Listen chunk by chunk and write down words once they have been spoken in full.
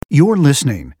You're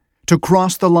listening to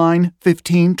Cross the Line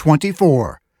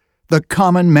 1524, the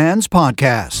Common Man's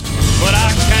Podcast. But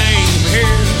I came here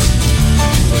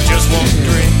for just one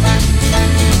drink.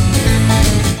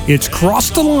 It's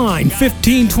Cross the Line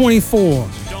 1524.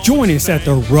 Join us at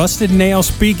the Rusted Nail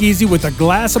Speakeasy with a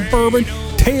glass of bourbon,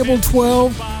 table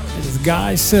 12, as the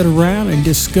guys sit around and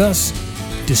discuss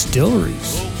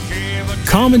distilleries,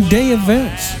 common day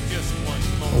events,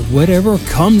 or whatever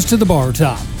comes to the bar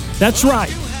top. That's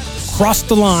right. Cross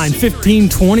the Line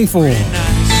 1524. Good-looking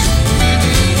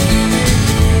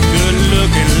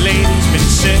ladies been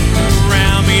sitting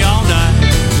around me all night.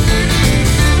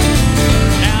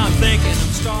 Now I'm thinking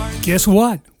I'm starting. Guess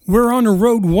what? We're on the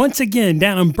road once again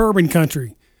down in Bourbon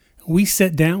Country. We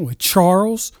sit down with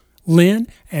Charles, Lynn,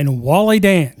 and Wally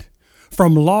Dant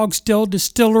from Log Still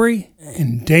Distillery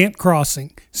and Dant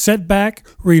Crossing. Sit back,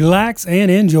 relax, and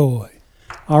enjoy.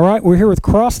 All right, we're here with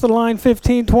Cross the Line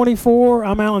 1524.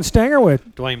 I'm Alan Stanger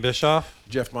with Dwayne Bischoff,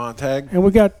 Jeff Montag. and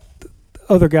we got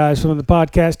other guys from the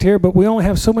podcast here, but we only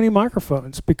have so many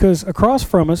microphones because across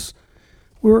from us,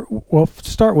 to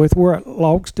start with, we're at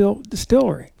Log Still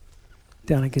Distillery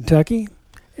down in Kentucky,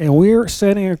 and we're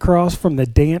sitting across from the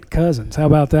Dant cousins. How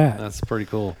about that? that's pretty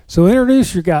cool. So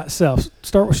introduce yourself.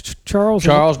 Start with Charles.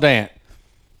 Charles Dant,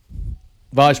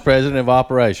 Vice President of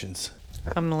Operations.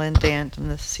 I'm Lynn Dant. I'm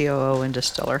the COO and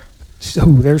distiller.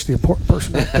 Oh, there's the important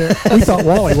person right there. We thought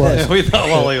Wally was. We thought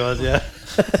Wally was, yeah.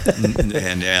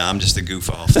 And I'm just a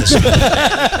goof off. That's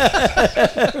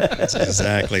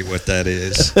exactly what that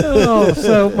is. Oh,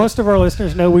 so most of our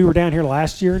listeners know we were down here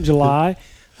last year in July.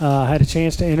 Had a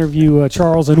chance to interview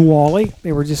Charles and Wally.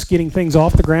 They were just getting things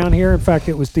off the ground here. In fact,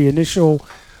 it was the initial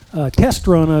test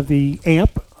run of the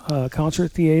AMP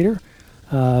concert theater.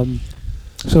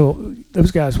 So you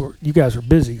guys were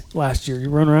busy last year. You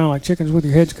run around like chickens with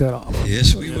your heads cut off.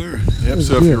 Yes, we were. Yep.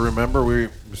 So if you remember, we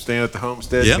were staying at the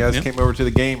homestead. Yep, You guys yep. came over to the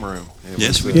game room.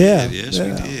 Yes, we Yeah. did. Yes,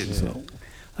 we did. So,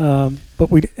 but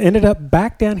we ended up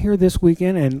back down here this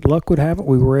weekend, and luck would have it,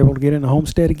 we were able to get in the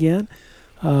homestead again.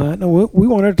 We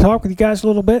wanted to talk with you guys a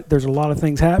little bit. There's a lot of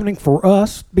things happening for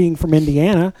us, being from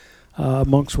Indiana.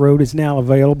 Monk's Road is now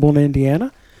available in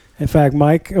Indiana. In fact,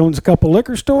 Mike owns a couple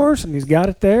liquor stores, and he's got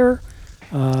it there.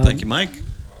 Thank you, Mike.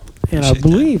 And I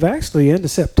believe, actually, end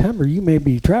of September, you may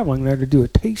be traveling there to do a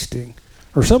tasting,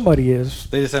 or somebody is.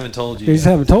 They just haven't told you They yet. just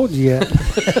haven't told you yet.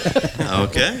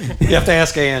 Okay. You have to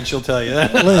ask Ann. She'll tell you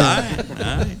that. All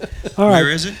right. All right. Where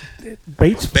is it?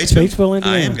 Batesville,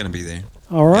 Indiana. I am going to be there.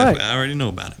 All right. I already know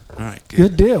about it. All right.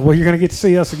 Good deal. Well, you're going to get to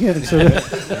see us again. So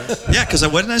Yeah, because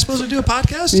wasn't I supposed to do a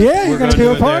podcast? yeah, you're going to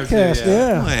do a gonna do it there, podcast. too,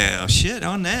 Yeah. Well, shit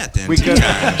on that then. We Two could,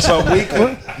 times.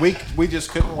 but we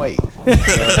just couldn't wait. So,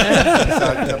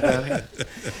 decided to come down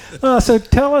here. So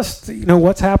tell us,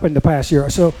 what's happened the past year.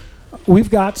 So we've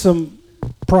got some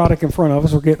product in front of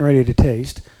us we're getting ready to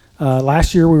taste.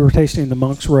 Last year we were tasting the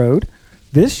Monk's Road.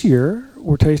 This year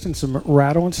we're tasting some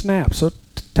Rattle and Snap. So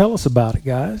tell us about it,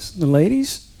 guys. The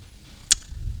ladies?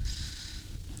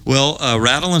 Well,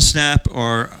 Rattle and Snap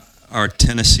are our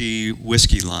Tennessee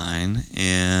whiskey line,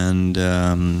 and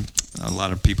a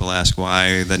lot of people ask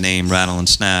why the name Rattle and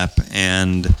Snap,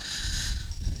 and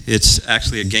it's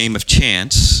actually a game of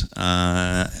chance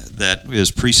that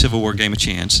is pre-Civil War game of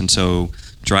chance, and so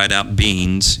dried out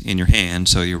beans in your hand,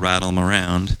 so you rattle them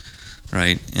around,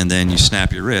 right, and then you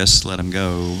snap your wrists, let them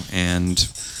go, and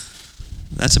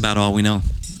that's about all we know.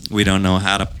 We don't know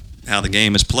how the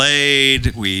game is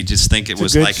played. We just think it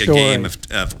was like story. a game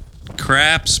of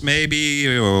craps,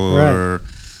 maybe, or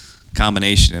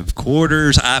combination of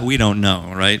quarters. We don't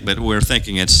know, right? But we're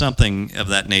thinking it's something of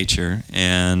that nature.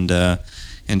 And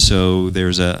so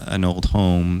there's an old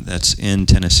home that's in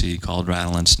Tennessee called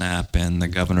Rattle and Snap, and the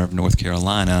governor of North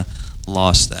Carolina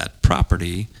lost that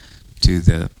property to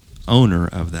the owner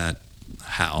of that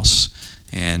house,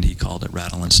 and he called it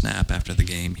Rattle and Snap after the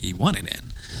game he won it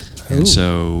in. And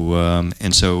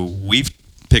so we've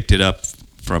picked it up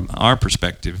from our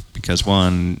perspective because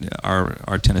one,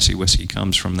 our Tennessee whiskey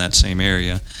comes from that same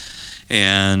area,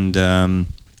 and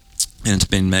it's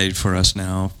been made for us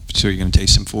now. So you're going to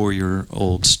taste some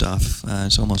 4-year-old stuff.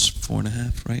 It's almost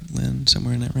 4.5, right, Lynn?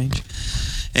 Somewhere in that range.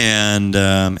 And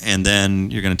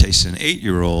then you're going to taste an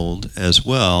 8-year-old as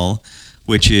well,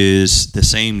 which is the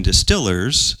same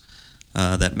distillers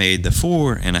that made the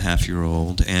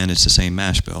 4.5-year-old, and it's the same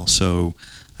mash bill. So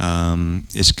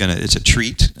it's a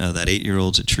treat. That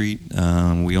 8-year-old's a treat.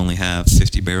 We only have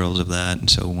 50 barrels of that, and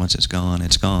so once it's gone,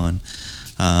 it's gone.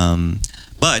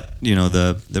 But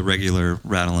the regular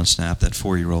Rattle and Snap, that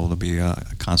 4-year-old, will be a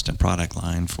constant product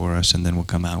line for us, and then we'll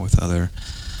come out with other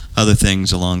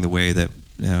things along the way that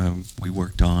we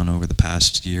worked on over the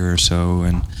past year or so,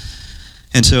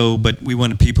 and so, but we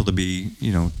wanted people to be,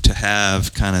 to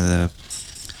have kind of the,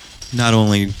 not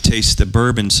only taste the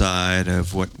bourbon side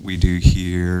of what we do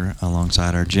here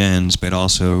alongside our gins, but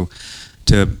also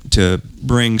to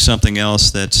bring something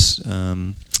else that's,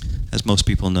 as most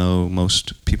people know,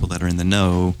 most people that are in the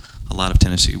know, a lot of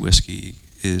Tennessee whiskey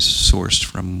is sourced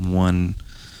from one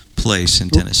place in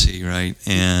Tennessee, right?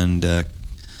 And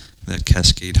that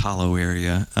Cascade Hollow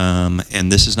area,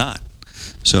 and this is not.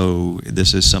 So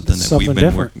this is something It's that we've something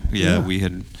been different. working. Yeah, we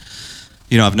had,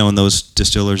 I've known those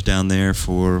distillers down there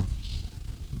for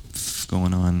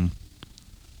going on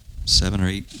 7 or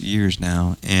 8 years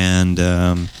now, and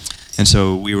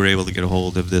so we were able to get a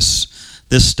hold of this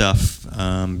stuff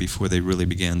before they really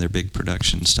began their big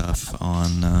production stuff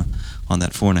on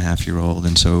that 4.5-year-old.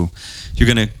 And so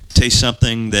you're going to taste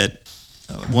something that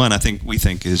we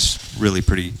think is really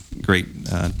pretty great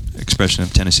expression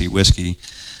of Tennessee whiskey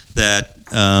that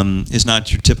is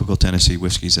not your typical Tennessee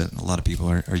whiskeys that a lot of people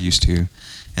are used to.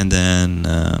 And then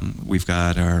we've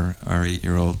got our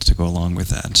 8-year-old to go along with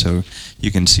that. So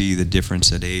you can see the difference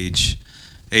that age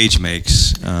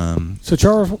makes. So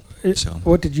Charles, So-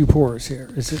 what did you pour us here?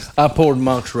 Is this? I poured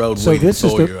Monk's Road So Wheat this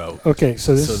is the 4-year-old. okay.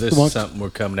 So this, So is this the one. is something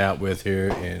we're coming out with here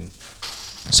in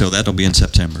So that'll be in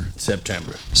September.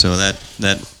 September. So that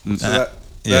So yeah.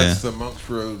 that's the Monks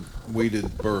Road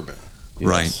weeded bourbon.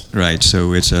 Yes. Right.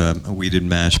 So it's a weeded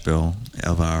mash bill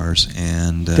of ours,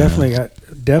 and Definitely,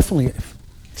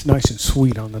 it's nice and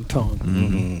sweet on the tongue.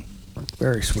 Mm-hmm.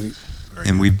 Very sweet.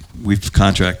 and we've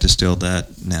contract distilled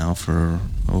that now for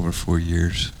over 4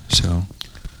 years. So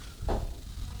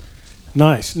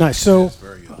Nice. So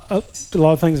Very good. a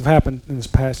lot of things have happened in this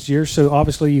past year. So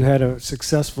obviously you had a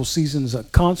successful seasons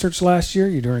at concerts last year.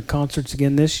 You're doing concerts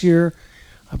again this year.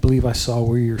 I believe I saw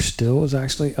where your still is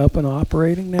actually up and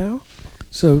operating now.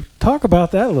 So talk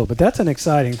about that a little bit. That's an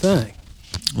exciting thing.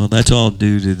 well, that's all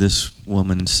due to this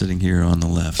woman sitting here on the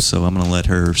left. So I'm going to let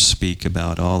her speak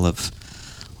about all of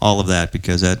that,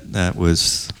 because that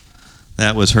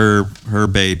was her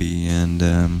baby, and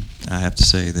I have to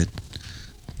say that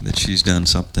she's done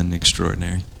something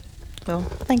extraordinary Well,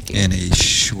 thank you. in a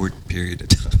short period of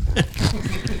time.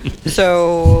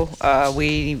 So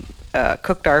we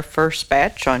cooked our first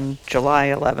batch on July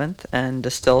 11th and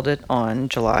distilled it on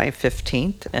July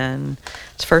 15th. And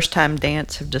it's the first time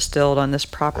Dance have distilled on this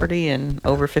property in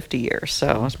over 50 years.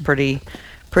 So it's pretty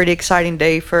exciting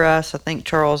day for us. I think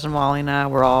Charles and Wally and I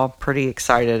were all pretty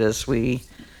excited as we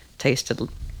tasted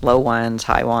low wines,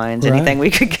 high wines, Right. anything we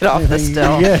could get off the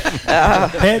still. Yeah.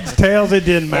 Heads, tails, it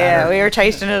didn't matter. Yeah, we were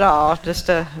tasting it all just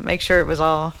to make sure it was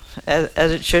all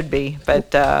as it should be.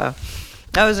 But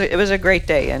it was a great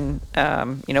day, and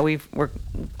we're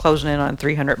closing in on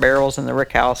 300 barrels in the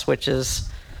Rick House, which is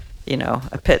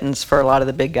a pittance for a lot of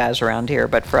the big guys around here.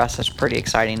 But for us, it's pretty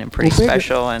exciting and pretty Well, big-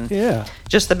 special, and Yeah.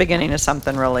 just the beginning of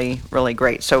something really, really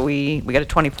great. So we got a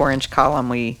 24-inch column.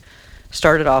 We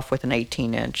started off with an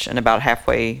 18-inch, and about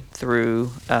halfway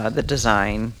through the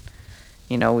design,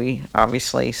 we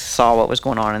obviously saw what was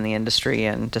going on in the industry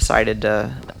and decided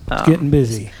to Getting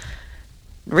busy.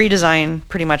 redesign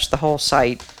pretty much the whole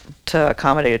site to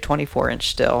accommodate a 24-inch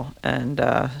still, and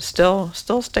still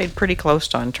stayed pretty close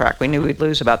to on track. We knew we'd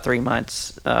lose about 3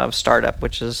 months of startup,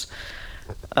 which is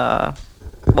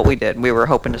what we did. We were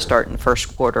hoping to start in the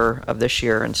first quarter of this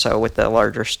year, and so with the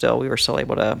larger still, we were still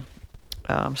able to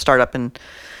start up in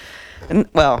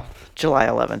July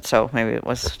 11th. So maybe it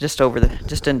was just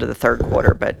into the third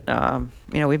quarter. But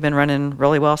we've been running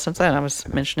really well since then. I was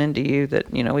mentioning to you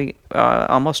that we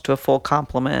almost to a full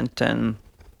complement and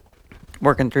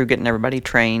working through getting everybody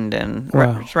trained, and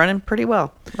Wow. it's running pretty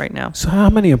well right now. So how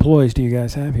many employees do you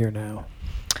guys have here now?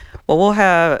 Well, we'll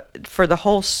have for the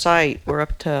whole site. We're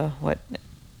up to what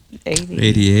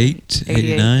 88,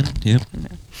 89, yep.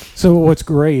 So what's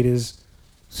great is,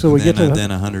 so we And get to then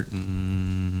 100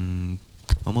 and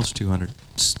almost 200,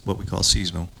 what we call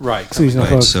seasonal. Right. seasonal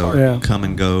Right, folks. so yeah. come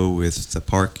and go with the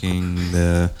parking,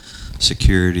 the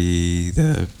security,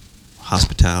 the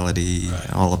hospitality,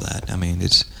 all of that. I mean,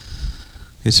 it's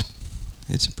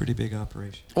a pretty big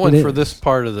operation. Well, It and for is. this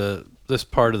part of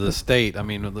the state, I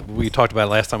mean, we talked about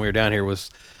it last time we were down here, was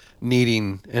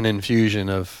needing an infusion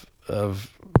of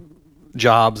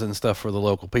jobs and stuff for the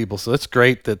local people. So it's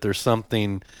great that there's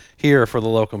something here for the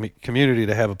local community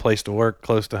to have a place to work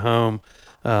close to home,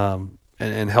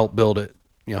 and help build it,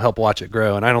 help watch it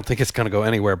grow. And I don't think it's going to go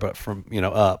anywhere but from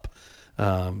up.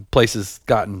 Places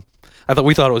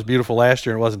we thought it was beautiful last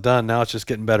year and it wasn't done. Now it's just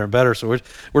getting better and better. So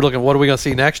we're looking, what are we going to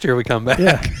see next year we come back?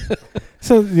 Yeah.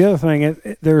 So the other thing,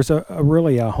 there's a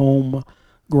really a home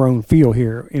homegrown feel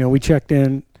here. You know, we checked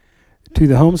in to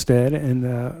the homestead, and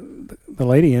the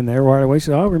lady in there right away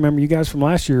said, "Oh, I remember you guys from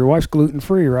last year. Your wife's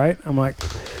gluten-free, right?" I'm like,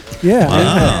 "Yeah."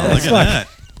 Wow, look at that.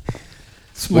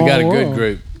 Small We got a good world.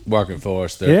 group working for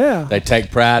us. Yeah. They take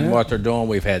pride in Yeah. what they're doing.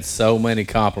 We've had so many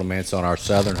compliments on our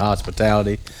Southern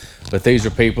hospitality. But these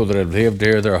are people that have lived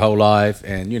here their whole life,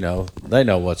 and, you know, they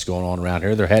know what's going on around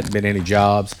here. There hadn't been any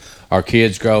jobs. Our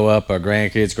kids grow up, our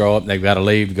grandkids grow up, and they've got to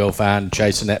leave to go find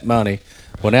chasing that money.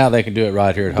 Well, now they can do it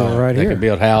right here at Do it home. right They here. can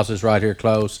build houses right here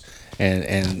close,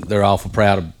 and they're awful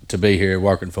proud to be here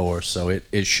working for us. So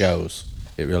it shows.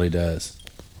 It really does.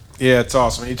 Yeah, it's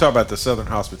awesome. You talk about the Southern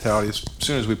hospitality. As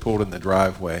soon as we pulled in the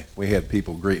driveway, we had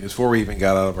people greeting us before we even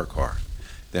got out of our car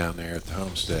down there at the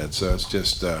homestead. So it's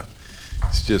just,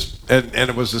 and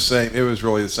it was the same. It was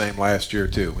really the same last year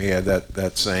too. We had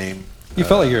that same. You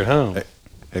felt like you're at home.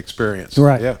 Experience.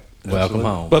 Right. Yeah. Welcome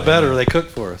absolutely. home. But better, they cook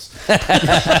for us.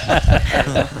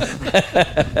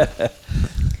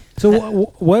 So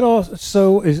what else?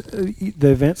 So is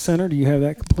the event center? Do you have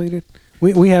that completed?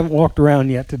 We haven't walked around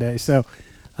yet today. So,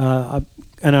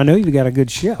 and I know you've got a good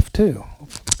chef too.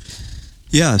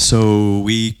 Yeah, so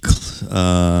we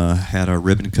had our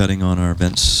ribbon cutting on our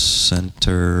event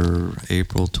center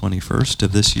April 21st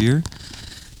of this year.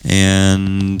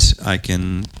 And I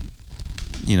can,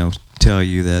 tell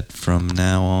you that from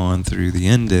now on through the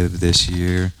end of this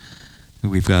year,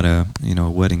 we've got a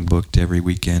wedding booked every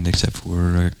weekend except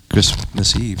for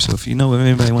Christmas Eve. So if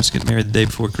anybody wants to get married the day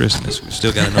before Christmas, we've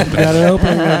still got an opening. Got an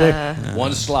opening that day.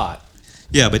 One slot.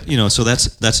 Yeah, but so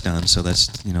that's done. So that's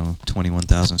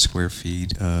 21,000 square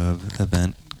feet of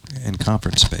event and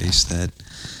conference space that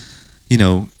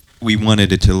we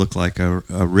wanted it to look like a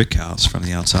rick house from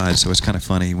the outside. So it's kind of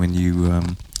funny when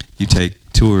you take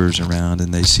tours around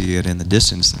and they see it in the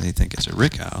distance and they think it's a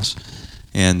rick house,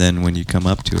 and then when you come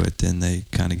up to it, then they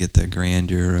kind of get the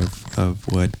grandeur of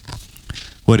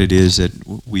what it is that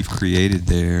we've created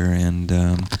there, and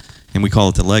we call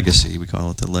it the legacy. We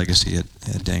call it the legacy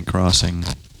at Dan Crossing.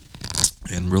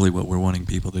 And really what we're wanting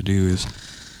people to do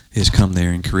is come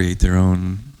there and create their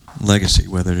own legacy,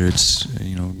 whether it's,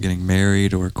 getting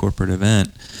married or a corporate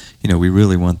event. We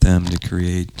really want them to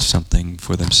create something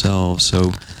for themselves.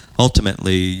 So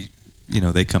ultimately,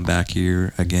 they come back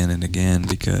here again and again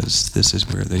because this is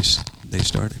where they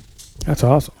started. That's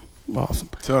awesome. Awesome.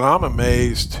 So and I'm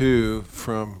amazed too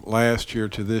from last year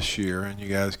to this year, and you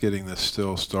guys getting this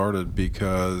still started,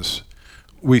 because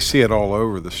we see it all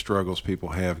over, the struggles people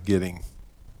have getting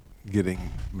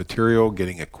material,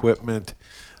 getting equipment.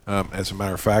 As a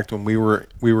matter of fact, when we were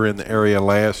in the area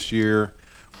last year,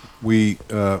 we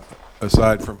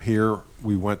aside from here,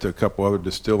 we went to a couple other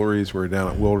distilleries. We were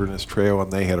down at Wilderness Trail,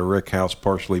 and they had a rick house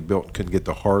partially built and couldn't get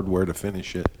the hardware to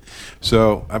finish it.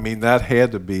 So, I mean, that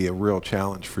had to be a real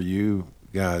challenge for you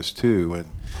guys, too, and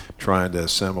trying to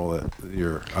assemble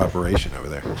your operation over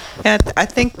there. Yeah, I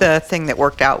think the thing that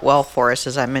worked out well for us,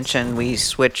 as I mentioned, we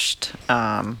switched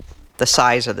the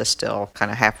size of the still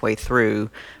kind of halfway through,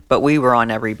 but we were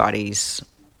on everybody's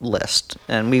list,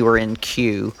 and we were in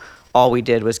queue. All we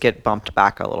did was get bumped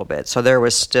back a little bit. So there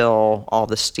was still all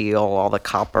the steel, all the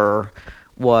copper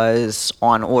was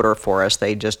on order for us.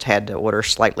 They just had to order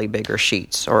slightly bigger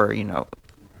sheets or,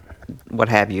 what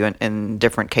have you in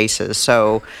different cases.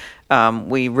 So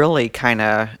we really kind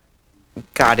of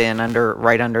got in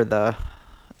right under the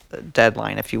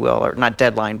deadline, if you will, or not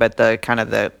deadline, but the kind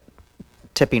of the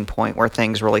tipping point where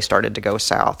things really started to go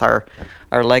south. Our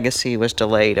legacy was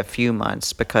delayed a few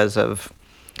months because of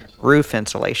roof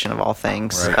insulation, of all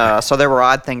things. Right. So there were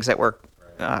odd things that were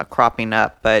cropping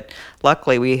up, but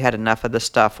luckily we had enough of the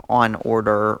stuff on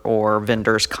order or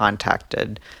vendors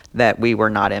contacted that we were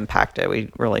not impacted.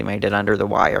 We really made it under the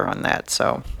wire on that.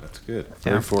 So That's good.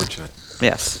 Very fortunate.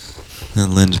 yes.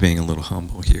 And Lynn's being a little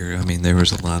humble here. I mean, there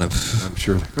was a lot of I'm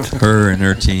sure. her and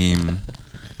her team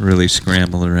really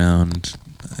scrambled around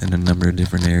in a number of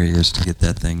different areas to get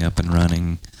that thing up and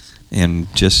running.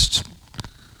 And just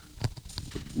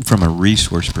from a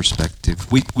resource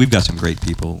perspective, we've got some great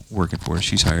people working for us.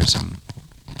 She's hired some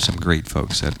great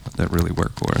folks that really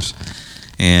work for us.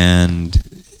 And,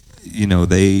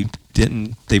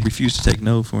 they refused to take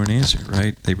no for an answer,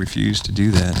 right? They refused to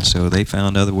do that. And so they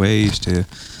found other ways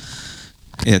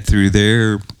through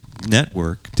their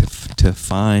network to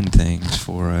find things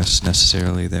for us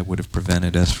necessarily that would have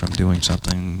prevented us from doing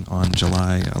something on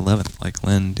July 11th like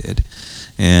Lynn did.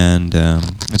 And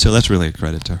so that's really a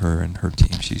credit to her and her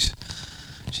team. She's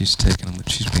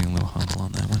being a little humble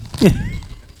on that one.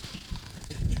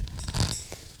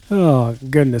 Oh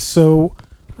goodness. So,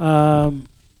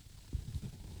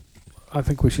 I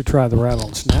think we should try the rattle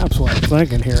and snaps. What I'm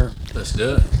thinking here. Let's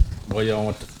do it. Well, you don't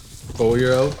want the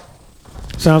 4-year-old?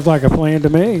 Sounds like a plan to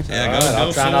me. Yeah, All right, I'll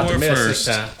go try not to four miss first.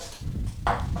 this time.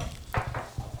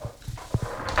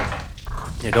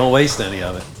 Yeah, don't waste any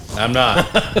of it. I'm not.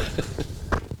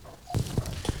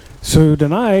 So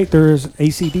tonight there's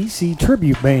AC/DC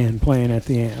tribute band playing at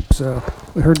the amp. So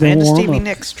we heard them And warm Stevie up.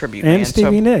 Nicks tribute And band.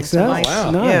 Stevie so Nicks. it's a That's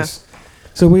nice- nice.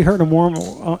 So we heard them warm.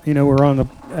 We're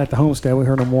at the homestead. We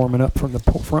heard them warming up from the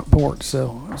front porch.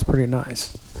 So it was pretty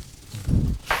nice.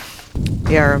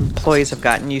 Yeah, our employees have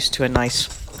gotten used to a nice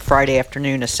Friday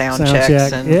afternoon of sound Sound checks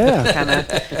check, and yeah. kind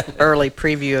of early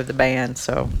preview of the band.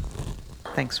 So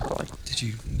thanks, Willie. Did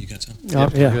you got some? Oh,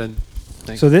 Yep, we're yeah. good.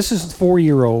 Thank So this is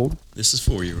 4-year-old This is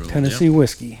 4-year-old. Tennessee Yep.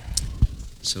 whiskey.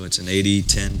 So it's an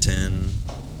 80-10-10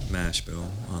 mash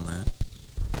bill on that.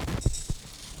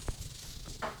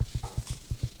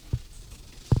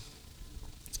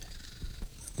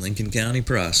 Lincoln County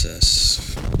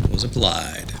process was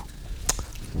applied.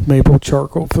 Maple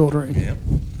charcoal filtering. Yep.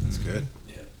 That's good.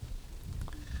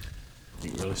 You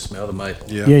can really smell the maple.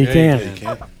 Yeah, you can. You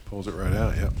can. Pulls it right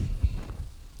out. Yep.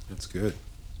 That's good.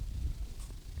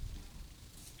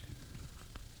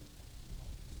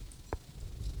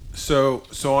 So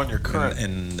on your current,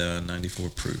 And 94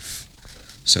 proof.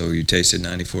 So you tasted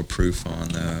 94 proof on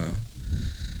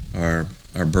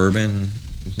our bourbon,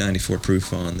 94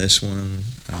 proof on this one.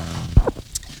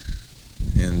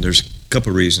 And there's a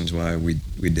couple reasons why we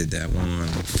did that. One,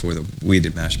 for the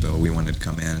weeded mash bill, we wanted to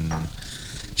come in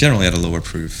generally at a lower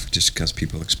proof, just because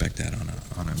people expect that on a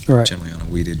Right. generally on a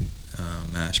weeded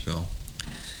mash bill.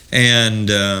 And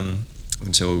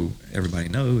so everybody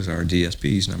knows our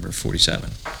DSP is number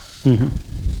 47. Mm-hmm.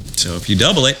 So if you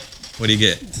double it, what do you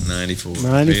get? 94.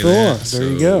 94. Yeah, There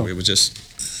you so go. It was just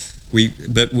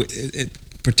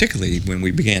particularly when we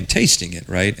began tasting it,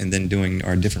 right, and then doing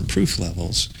our different proof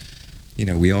levels,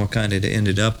 we all kind of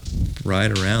ended up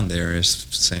right around there as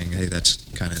saying, hey, that's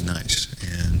kind of nice.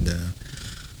 And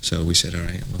so we said, all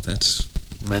right, well, that's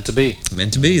Meant to be.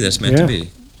 meant to be. That's meant Yeah. to be.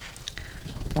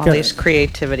 Wally's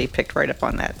creativity picked right up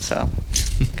on that. So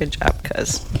good job,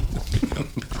 cuz.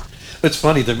 It's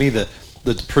funny to me that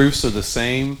the proofs are the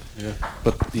same,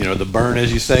 but the burn,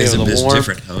 as you say, It's or a the bit warmth,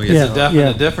 different. Oh, it's yeah. a definite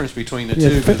Yeah. difference between the Yeah,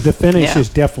 two. 'cause- the finish Yeah. is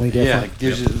definitely yeah, different. it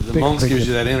gives you the Big- Monks big gives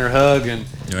you that inner hug, and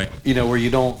Right. where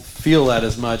you don't feel that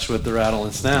as much with the rattle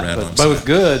and snap. Rattle But and both snap.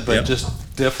 good, but Yep.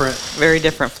 just different. Very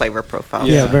different flavor profile.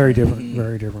 Yeah, Yeah. very different.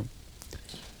 Very different.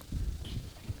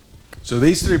 so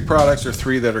these 3 products are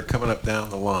 3 that are coming up down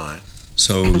the line.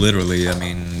 So literally, I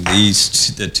mean,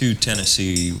 the 2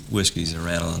 Tennessee whiskeys, the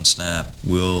Rattle and Snap,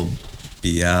 will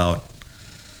be out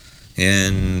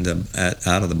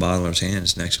out of the bottler's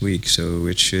hands next week. So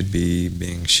it should be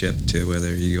being shipped to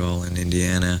whether you all in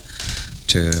Indiana,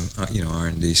 to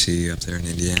RNDC up there in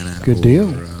Indiana, Good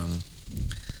deal.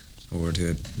 or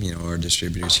to our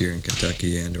distributors here in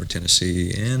Kentucky and/or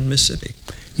Tennessee and Mississippi.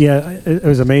 Yeah, it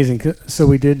was amazing. So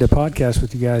we did the podcast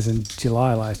with you guys in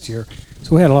July last year.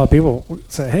 So we had a lot of people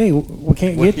say, "Hey, we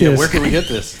can't get this." Where can we get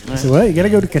this? I said, "Well, you got to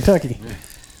go to Kentucky."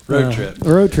 Road trip.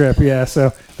 Road trip, yeah.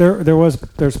 So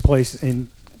there's a place in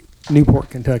Newport,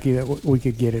 Kentucky that we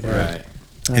could get it at.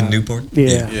 Right. In Newport?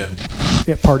 Yeah.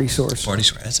 Yeah. Party Source. Party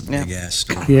Source, that's a Yeah. big ass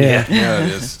store. Yeah. Yeah,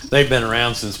 it is. They've been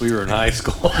around since we were in high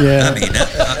school. Yeah. I mean,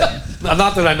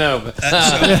 Not that I know, but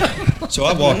so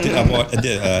I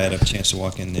had a chance to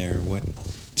walk in there,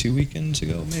 2 weekends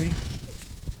ago, maybe?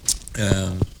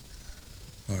 Or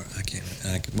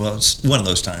well, it's one of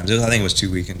those times. I think it was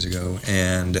 2 weekends ago,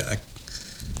 and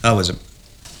I was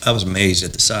amazed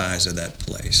at the size of that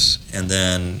place. And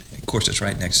then, of course, it's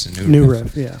right next to New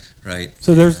Ref, yeah. right?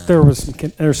 So there's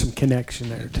some connection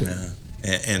there too.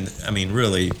 And I mean,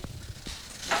 really,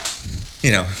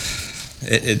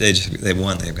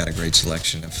 they've got a great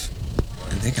selection of,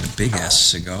 and they got a big ass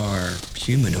cigar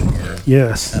humidor.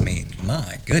 Yes. I mean,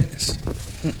 my goodness.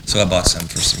 So I bought some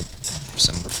for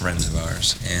some friends of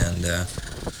ours, and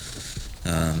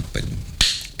but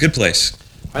good place.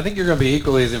 I think you're going to be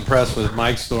equally as impressed with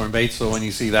Mike's store in Batesville when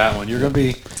you see that one. You're going to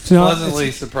be not-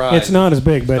 pleasantly surprised. It's not as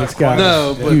big, but it's got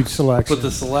No, a but- huge selection. But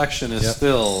the selection is Yep.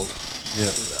 still, Yeah,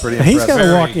 pretty And he's got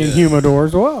impressive. a walk-in good. humidor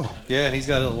as well. yeah, and he's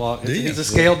got a walk. Do you? It's a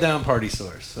scaled down party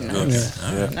source. So. Okay. Yeah.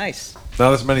 All right. Yeah. Nice.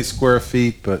 Not as many square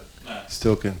feet, but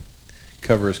still can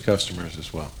cover his customers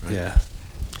as well. Right? Yeah.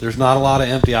 There's not a lot of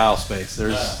empty aisle space.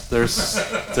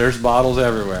 There's bottles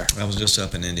everywhere. I was just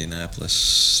up in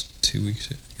Indianapolis 2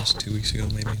 weeks ago,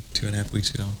 maybe 2.5 weeks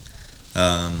ago,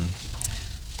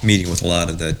 meeting with a lot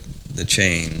of the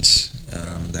chains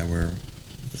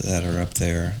that are up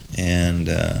there, and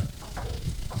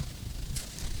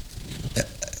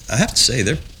I have to say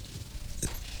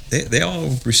they all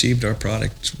received our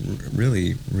product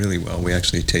really, really well. We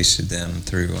actually tasted them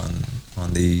through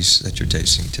on these that you're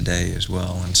tasting today as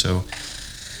well. And so,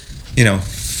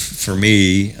 for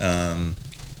me, I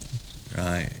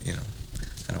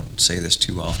don't say this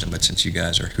too often, but since you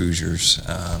guys are Hoosiers,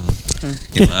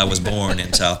 I was born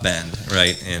in South Bend,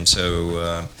 right? And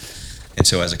so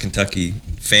as a Kentucky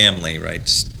family, right?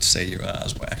 Say I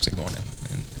was actually born in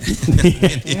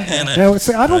Indiana. Yeah,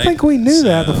 see, I don't right? think we knew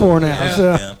that before now. Yeah,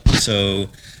 So. yeah. So,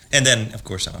 and then of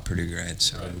course I'm a Purdue grad,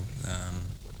 so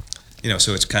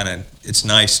so it's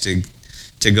nice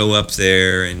to go up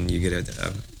there and you get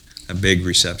a big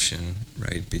reception,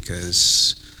 right?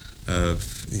 Because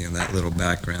of that little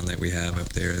background that we have up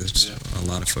there. That's a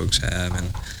lot of folks have,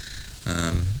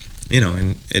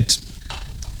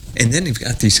 and then you've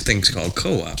got these things called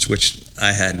co-ops, which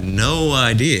I had no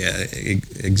idea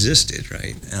existed,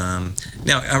 right?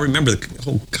 Now, I remember the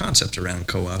whole concept around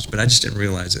co-ops, but I just didn't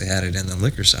realize they had it in the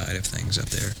liquor side of things up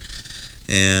there.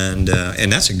 And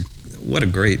that's what a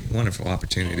great, wonderful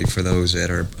opportunity for those that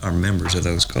are members of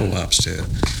those co-ops to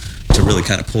really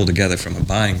kind of pull together from a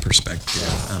buying perspective.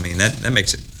 I mean, that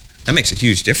makes a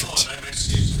huge difference.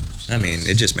 I mean,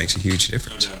 it just makes a huge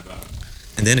difference.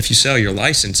 And then if you sell your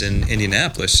license in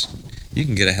Indianapolis, you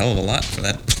can get a hell of a lot for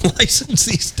that license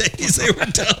these days, they were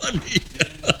telling me.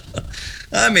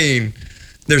 I mean,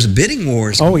 there's bidding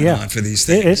wars going on for these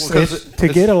things. To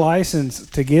get a license,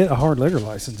 to get a hard liquor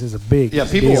license is a big Yeah,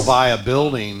 people deal. will buy a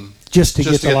building just to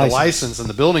get the license. license, and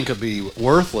the building could be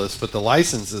worthless, but the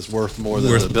license is worth more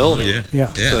than the building.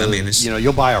 Yeah. So, I mean,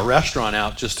 you'll buy a restaurant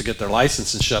out just to get their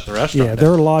license and shut the restaurant Yeah, down.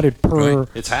 they're allotted per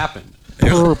It's happened.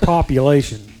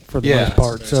 population for the most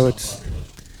part. So it's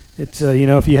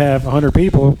if you have 100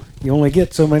 people, you only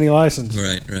get so many licenses.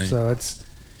 Right. So it's.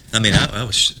 I mean, I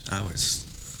was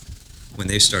when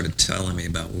they started telling me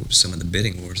about some of the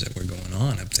bidding wars that were going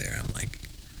on up there. I'm like,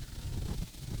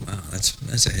 wow,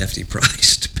 that's a hefty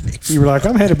price to pay. You were like,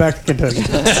 I'm headed back to Kentucky.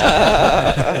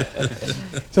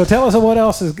 So tell us what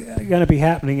else is going to be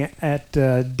happening at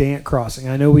Dant Crossing.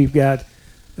 I know we've got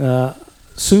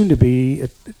soon to be a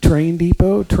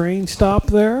train stop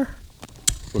there.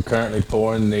 We're currently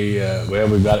pouring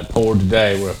we've got it poured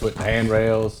today. We're putting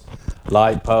handrails,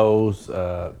 light poles,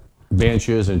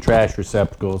 benches, and trash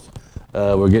receptacles.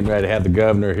 We're getting ready to have the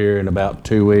governor here in about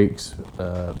 2 weeks,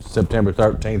 September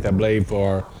 13th, I believe,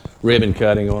 for ribbon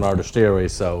cutting on our distillery.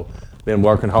 So been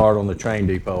working hard on the train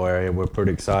depot area. We're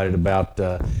pretty excited about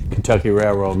Kentucky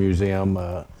Railroad Museum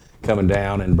coming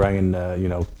down and bringing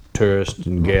tourists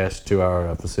and guests to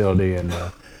our facility, and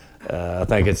I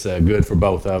think it's good for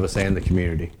both of us and the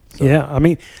community. So. Yeah, I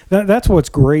mean, that's what's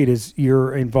great is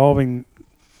you're involving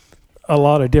a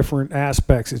lot of different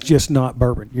aspects. It's just not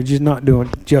bourbon. You're just not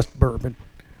doing just bourbon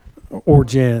or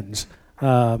gins.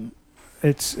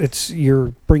 It's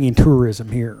you're bringing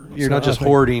tourism here. You're So not just I think-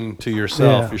 hoarding to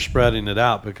yourself. Yeah. You're spreading it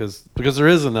out because there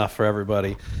is enough for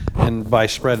everybody, and by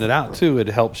spreading it out too, it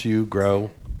helps you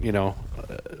grow.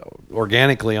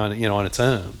 Organically on its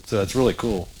own. So it's really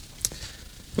cool.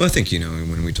 Well, I think,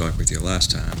 when we talked with you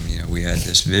last time, we had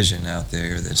this vision out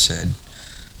there that said,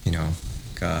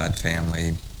 God,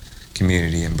 family,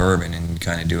 community, and bourbon, and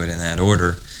kind of do it in that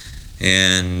order.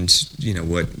 And,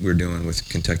 what we're doing with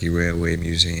Kentucky Railway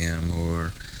Museum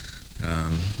or,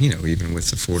 even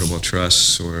with Affordable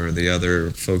Trusts or the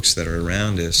other folks that are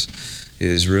around us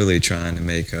is really trying to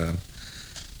make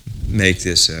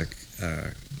this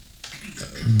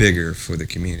bigger for the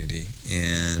community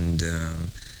and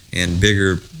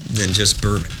bigger than just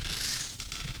bourbon.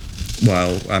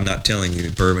 While I'm not telling you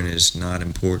that bourbon is not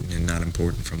important and not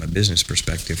important from a business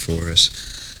perspective for us,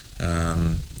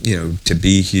 to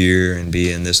be here and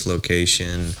be in this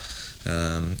location,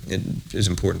 it is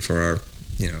important for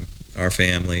our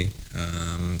family.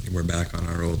 We're back on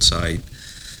our old site.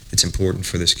 It's important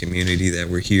for this community that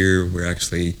we're here. We're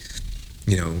actually,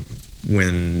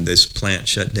 when this plant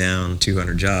shut down,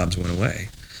 200 jobs went away,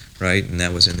 right? And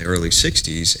that was in the early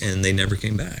 60s, and they never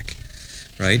came back,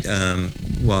 right?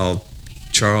 While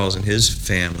Charles and his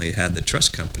family had the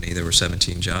trust company, there were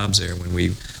 17 jobs there when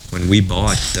we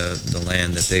bought the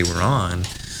land that they were on.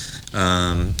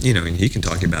 And he can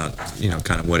talk about,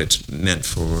 kind of what it's meant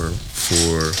for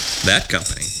that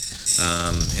company,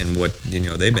 and what,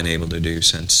 they've been able to do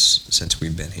since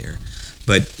we've been here.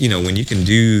 But, when you can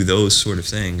do those sort of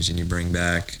things and you bring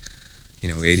back,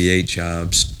 88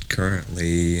 jobs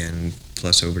currently and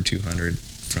plus over 200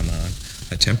 from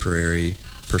a temporary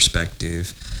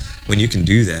perspective, when you can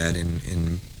do that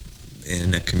in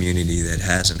a community that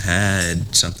hasn't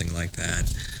had something like that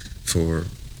for,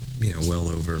 well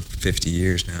over 50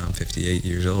 years now, I'm 58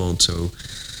 years old, so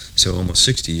so almost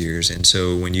 60 years. And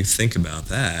so when you think about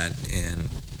that and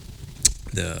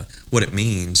what it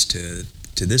means to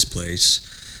this place,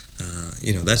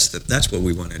 that's what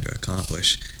we wanted to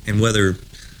accomplish. And whether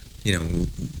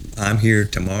I'm here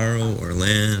tomorrow or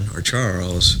Lynn or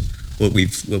Charles, what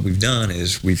we've done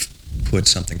is we've put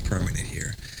something permanent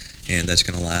here, and that's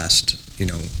going to last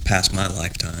past my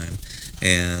lifetime,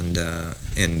 and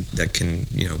that can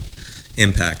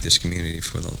impact this community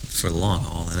for the long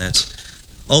haul. And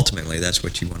that's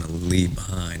what you want to leave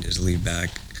behind, is leave back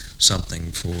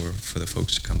something for the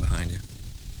folks to come behind you.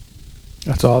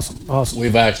 That's awesome.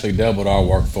 We've actually doubled our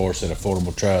workforce at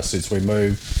Affordable Trust since we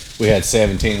moved. We had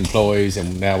 17 employees,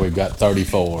 and now we've got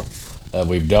 34.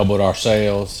 We've doubled our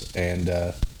sales, and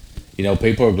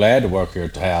people are glad to work here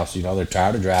at the house. They're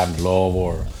tired of driving to Louisville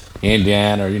or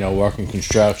Indiana or working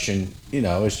construction.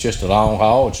 It's just a long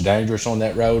haul. It's dangerous on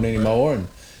that road anymore,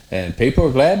 and people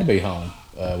are glad to be home.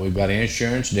 We've got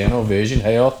insurance, dental, vision,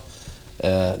 health.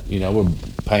 We're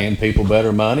paying people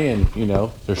better money, and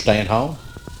they're staying home.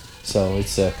 So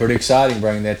it's pretty exciting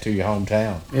bringing that to your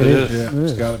hometown. It is. Yeah,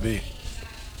 it's got to be.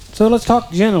 So let's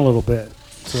talk gin a little bit.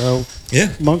 So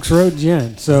Yeah. Monks Road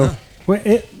Gin. So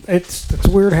it's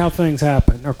weird how things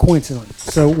happen, or coincidence.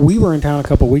 So we were in town a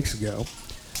couple weeks ago,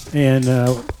 and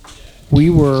we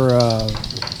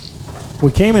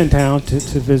came in town to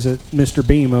visit Mr.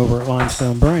 Beam over at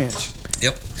Limestone Branch.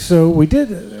 Yep. So we did,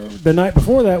 the night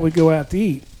before that, we'd go out to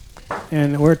eat.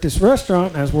 And we're at this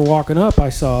restaurant, and as we're walking up, I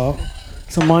saw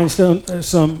some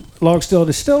Log Still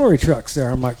Distillery trucks there.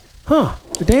 I'm like,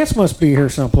 the dance must be here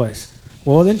someplace.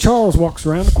 Well, then Charles walks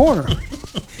around the corner.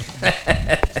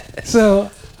 So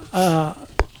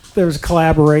there's a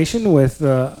collaboration with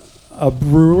a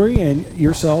brewery and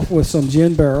yourself with some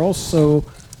gin barrels. So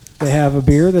they have a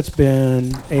beer that's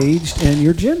been aged in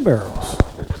your gin barrels.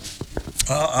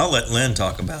 I'll let Lynn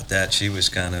talk about that. She was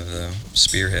kind of the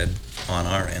spearhead on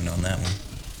our end on that one.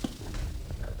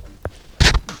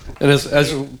 And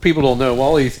as people don't know,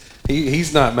 Wally's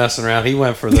he's not messing around. He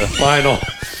went for the final.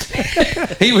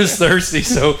 He was thirsty,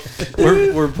 so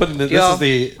we're putting it. This is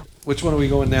the, which one are we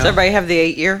going now? Does everybody have the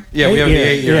 8-year? Yeah, we have the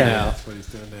 8-year yeah. now. That's what he's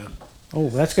doing now. Oh,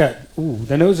 that's got,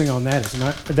 the nosing on that is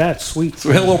not, that's sweet. So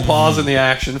we had a little pause in the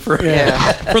action for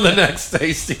Yeah. for the next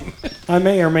tasting. I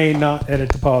may or may not edit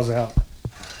the pause out.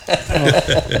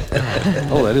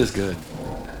 Oh, that is good.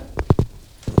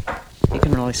 You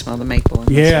can really smell the maple in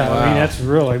this. Yeah, Wow. I mean, that's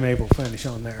really maple finish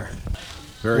on there.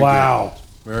 Very Wow.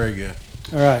 good. Very good.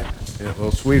 All right. Yeah, a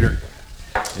little sweeter.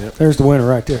 There's the winner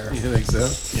right there. You think so?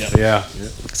 Yeah.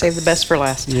 Save the best for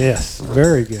last. Yes,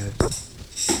 very good.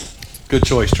 Good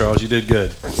choice, Charles. You did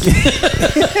good.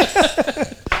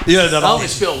 You had that all.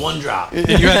 spilled one drop. You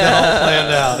had that all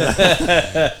planned out.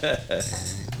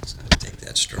 Take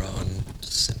that straw and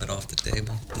sip it off the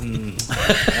table.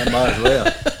 I might as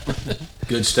well.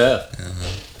 Good stuff.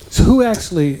 So who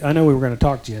actually, I know we were going to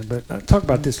talk, Jen, but talk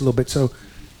about this a little bit. So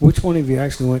which one of you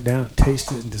actually went down and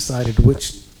tasted and decided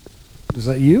which, was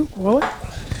that you, Wally?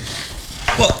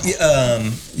 Well,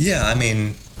 yeah. I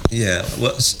mean, yeah.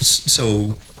 Well,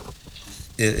 so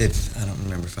if I don't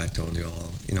remember if I told you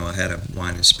all, I had a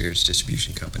wine and spirits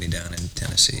distribution company down in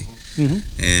Tennessee,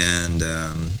 and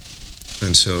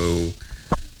so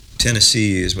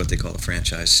Tennessee is what they call a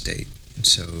franchise state.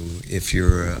 So if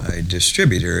you're a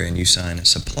distributor and you sign a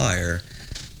supplier,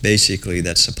 basically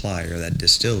that supplier, that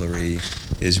distillery,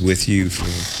 is with you for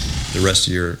the rest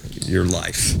of your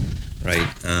life, right?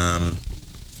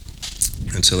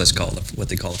 And so that's called what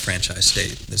they call a franchise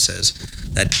state. That says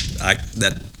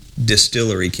that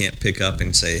distillery can't pick up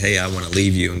and say, "Hey, I want to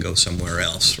leave you and go somewhere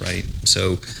else," right?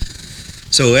 So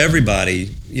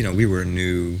everybody, we were a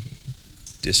new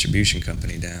distribution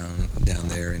company down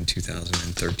there in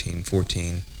 2013,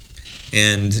 14,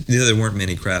 and there weren't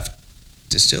many craft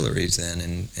distilleries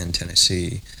then in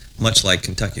Tennessee. Much like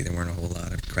Kentucky, there weren't a whole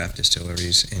lot of craft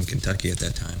distilleries in Kentucky at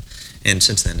that time. And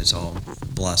since then, it's all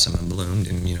blossomed and bloomed,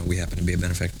 and we happen to be a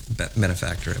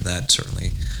benefactor of that,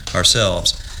 certainly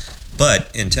ourselves.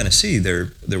 But in Tennessee,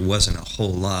 there wasn't a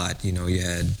whole lot. You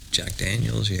had Jack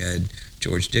Daniels, you had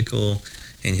George Dickel,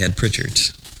 and you had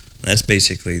Pritchard's. That's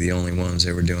basically the only ones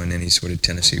that were doing any sort of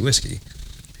Tennessee whiskey.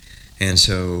 And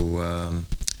so,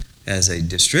 as a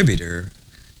distributor,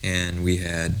 and we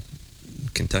had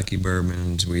Kentucky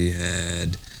bourbons, we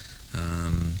had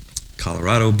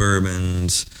Colorado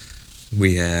bourbons,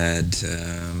 we had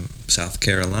South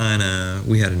Carolina,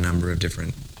 we had a number of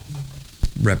different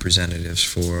representatives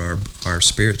for our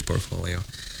spirits portfolio.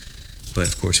 But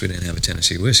of course we didn't have a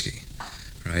Tennessee whiskey,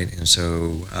 right? And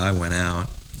so I went out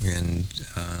and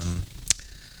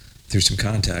through some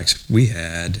contacts we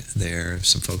had there,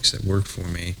 some folks that worked for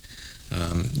me,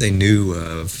 they knew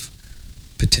of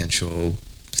potential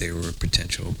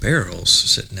barrels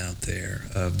sitting out there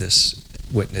of this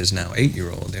what is now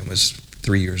 8-year-old and was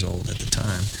 3 years old at the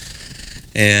time,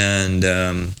 and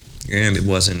it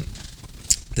wasn't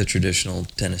the traditional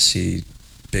Tennessee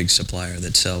big supplier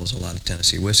that sells a lot of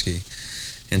Tennessee whiskey.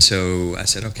 And so I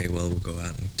said, okay, well, we'll go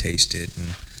out and taste it.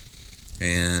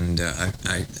 And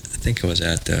I think I was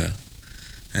at a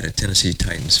Tennessee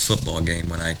Titans football game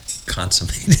when I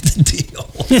consummated the deal.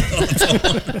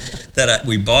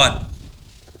 We bought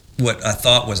what I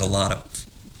thought was a lot of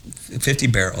 50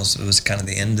 barrels. It was kind of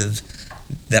the end of,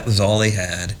 that was all they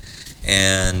had.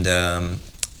 And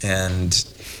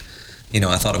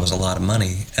I thought it was a lot of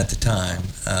money at the time.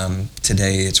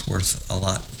 Today it's worth a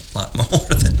lot more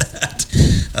than that,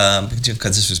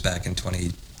 because this was back in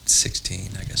 2016,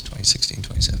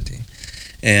 2017,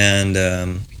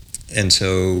 and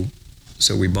so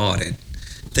we bought it,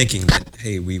 thinking that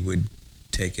hey, we would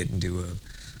take it and do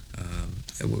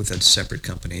with a separate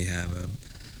company, have a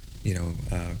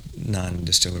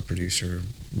non-distiller producer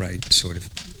right sort of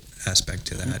aspect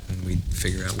to that, and we'd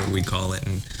figure out what we call it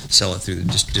and sell it through the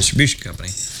distribution company.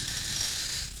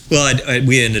 Well,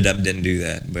 we ended up didn't do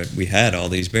that, but we had all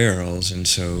these barrels, and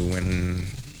so when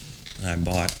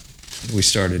we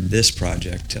started this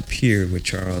project up here with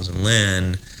Charles and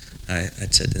Lynn, I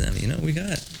said to them, we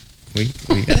got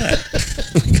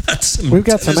some. We've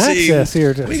got some access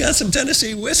here. We got some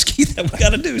Tennessee whiskey that we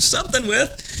got to do something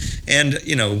with, and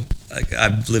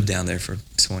I've lived down there for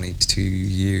 22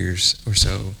 years or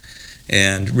so,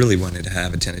 and really wanted to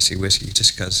have a Tennessee whiskey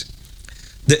just because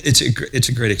it's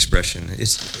a great expression.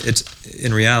 It's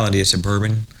in reality it's a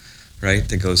bourbon, right,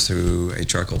 that goes through a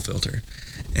charcoal filter,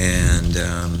 and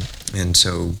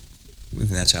so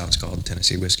that's how it's called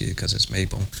Tennessee whiskey, because it's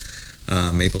maple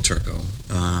charcoal.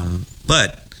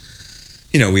 But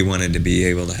we wanted to be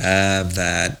able to have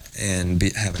that and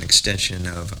have an extension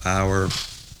of our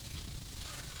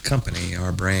company,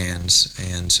 our brands,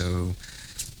 and so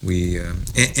we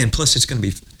and plus it's going to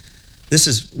be. This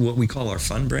is what we call our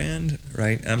fun brand,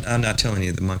 right? I'm not telling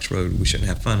you the Monk's Road we shouldn't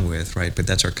have fun with, right? But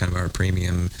that's kind of our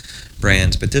premium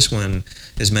brands. But this one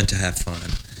is meant to have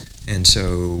fun, and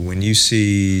so when you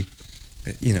see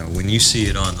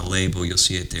it on the label, you'll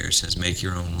see it there. It says "Make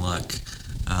your own luck."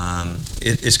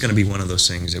 It's going to be one of those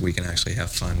things that we can actually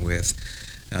have fun with.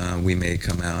 We may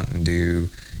come out and do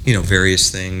various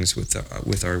things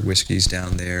with our whiskeys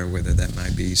down there, whether that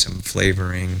might be some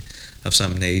flavoring of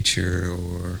some nature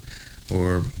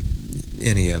or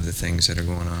any of the things that are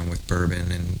going on with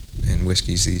bourbon and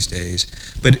whiskeys these days.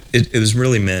 But it was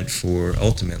really meant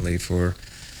ultimately for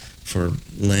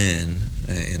Lynn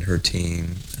and her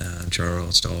team,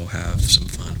 Charles, to all have some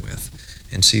fun with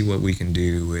and see what we can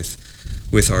do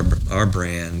with our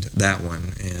brand, that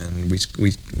one. And we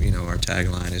our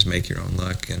tagline is "Make your own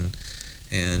luck," and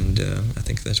I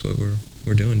think that's what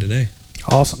we're doing today.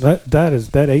 Awesome. That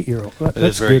 8-year-old.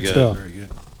 That's very good stuff. Very good.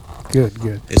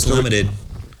 Good. It's limited.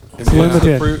 It's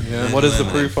limited. What is the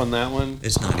proof on that one?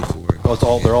 It's 94.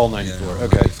 Oh, they're all 94. Yeah,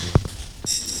 Okay. 94.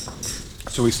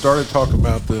 So we started talking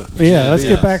about the Yeah, let's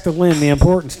get back to Lynn, the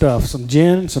important stuff. Some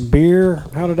gin, some beer.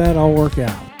 How did that all work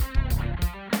out?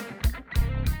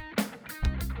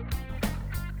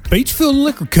 Batesville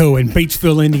Liquor Co. in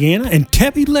Batesville, Indiana, and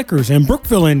Tebby Liquors in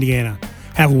Brookville, Indiana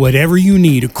have whatever you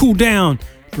need to cool down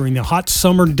during the hot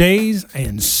summer days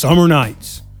and summer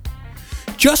nights.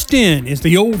 Just in is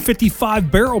the old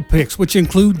 55 barrel picks, which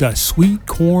include the sweet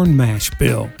corn mash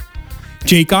bill.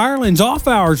 Jake Ireland's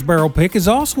off-hours barrel pick is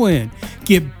also in.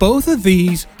 Get both of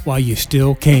these while you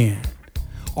still can.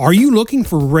 Are you looking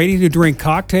for ready-to-drink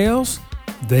cocktails?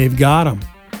 They've got them.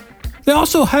 They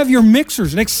also have your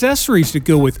mixers and accessories to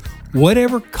go with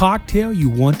whatever cocktail you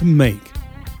want to make.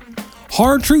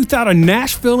 Hard Truth out of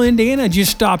Nashville, Indiana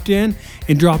just stopped in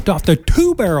and dropped off the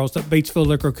 2 barrels that Batesville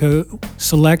Liquor Co.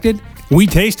 selected. We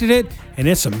tasted it, and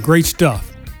it's some great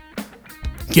stuff.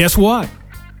 Guess what?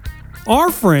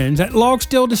 Our friends at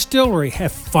Logstill Distillery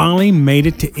have finally made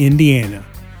it to Indiana.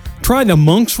 Try the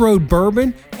Monk's Road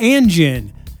Bourbon and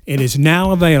Gin. It is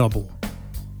now available.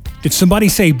 Did somebody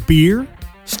say beer?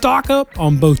 Stock up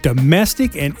on both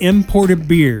domestic and imported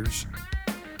beers.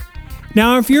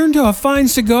 Now, if you're into a fine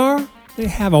cigar, they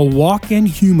have a walk-in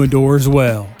humidor as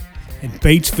well at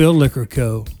Batesville Liquor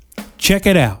Co. Check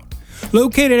it out.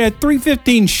 Located at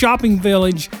 315 Shopping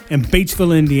Village in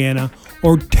Batesville, Indiana,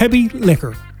 or Tebby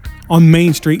Liquor on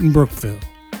Main Street in Brookville.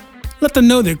 Let them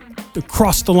know that the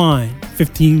Cross the Line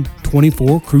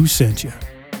 1524 crew sent you.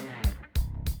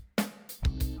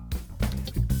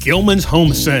 Gilman's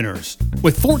Home Centers,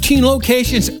 with 14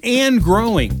 locations and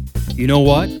growing. You know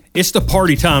what? It's the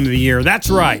party time of the year.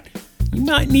 That's right. You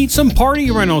might need some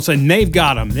party rentals, and they've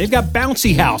got them. They've got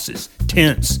bouncy houses,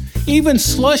 tents, even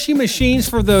slushy machines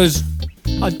for those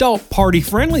adult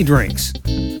party-friendly drinks.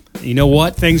 You know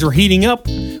what? Things are heating up,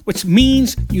 which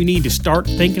means you need to start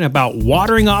thinking about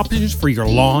watering options for your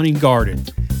lawn and garden.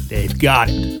 They've got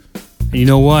it. And you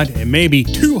know what? It may be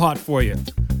too hot for you.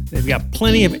 They've got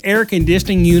plenty of air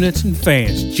conditioning units and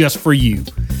fans just for you.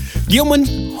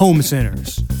 Gilman Home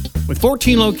Centers, with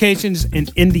 14 locations in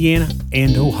Indiana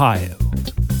and Ohio.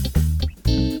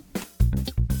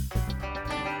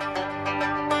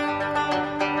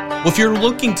 Well, if you're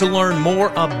looking to learn more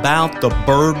about the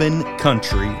bourbon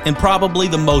country and probably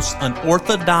the most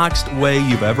unorthodox way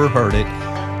you've ever heard it,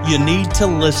 you need to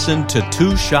listen to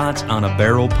Two Shots on a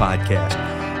Barrel podcast.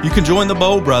 You can join the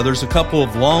Bow Brothers, a couple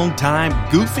of long-time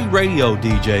goofy radio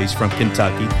DJs from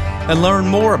Kentucky, and learn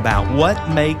more about what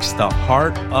makes the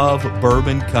heart of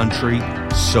bourbon country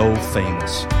so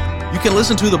famous. You can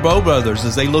listen to the Bow Brothers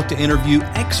as they look to interview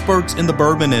experts in the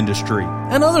bourbon industry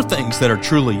and other things that are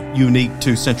truly unique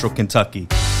to Central Kentucky,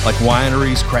 like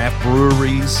wineries, craft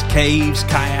breweries, caves,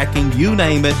 kayaking, you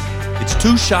name it. It's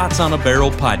Two Shots on a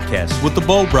Barrel podcast with the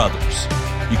Bow Brothers.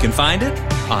 You can find it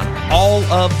on all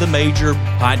of the major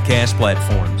podcast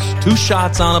platforms. Two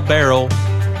Shots on a Barrel.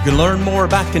 You can learn more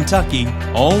about Kentucky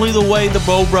only the way the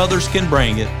Bow Brothers can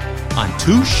bring it on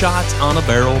Two Shots on a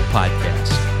Barrel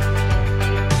podcast.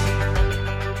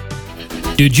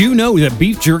 Did you know that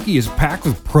beef jerky is packed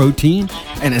with protein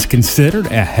and is considered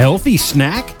a healthy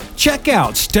snack? Check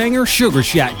out Stanger Sugar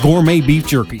Shack Gourmet Beef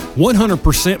Jerky.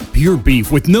 100% pure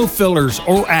beef with no fillers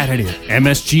or additive.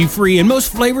 MSG free, and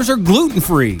most flavors are gluten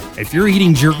free. If you're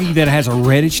eating jerky that has a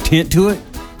reddish tint to it,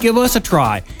 give us a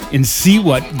try and see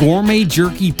what gourmet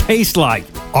jerky tastes like.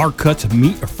 Our cuts of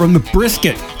meat are from the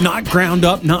brisket, not ground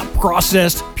up, not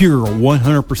processed, pure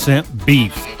 100%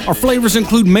 beef. Our flavors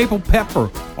include maple pepper,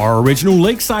 our original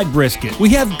lakeside brisket.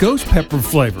 We have ghost pepper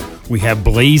flavor. We have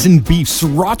blazing beef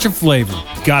sriracha flavor.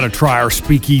 Gotta try our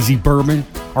speakeasy bourbon,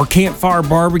 our campfire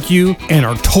barbecue, and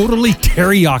our totally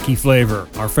teriyaki flavor.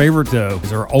 Our favorite, though,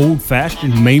 is our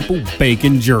old-fashioned maple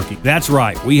bacon jerky. That's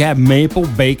right, we have maple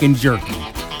bacon jerky.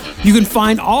 You can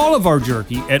find all of our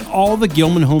jerky at all the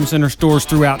Gilman Home Center stores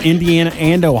throughout Indiana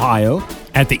and Ohio,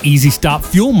 at the Easy Stop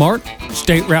Fuel Mart,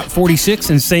 State Route 46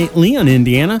 in St. Leon,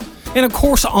 Indiana, and of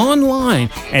course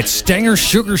online at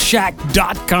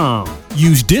StangerSugarShack.com.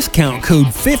 Use discount code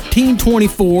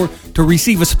 1524 to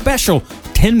receive a special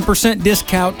 10%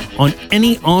 discount on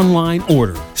any online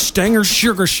order. Stanger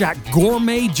Sugar Shack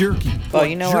Gourmet Jerky. Well,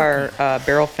 you know, our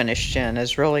barrel finished gin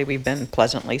is really, we've been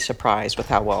pleasantly surprised with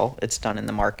how well it's done in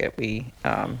the market. We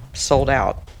sold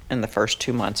out in the first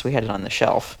 2 months. We had it on the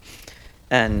shelf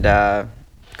and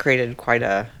created quite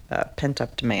a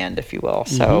pent-up demand, if you will.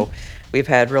 So we've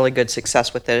had really good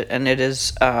success with it, and it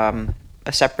is a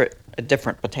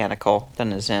different botanical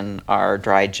than is in our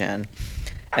dry gin,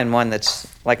 and one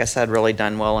that's, like I said, really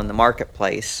done well in the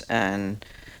marketplace. And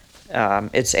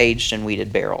it's aged in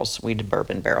weeded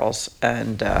bourbon barrels.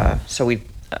 And so we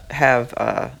have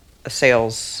a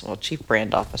chief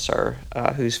brand officer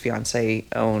whose fiance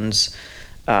owns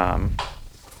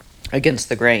Against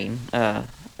the Grain, a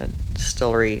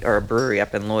distillery or a brewery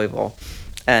up in Louisville,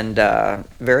 and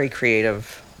very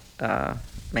creative man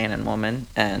and woman,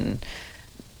 and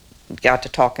got to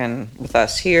talking with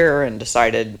us here and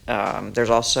decided there's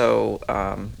also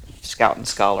Scout and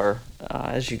Scholar,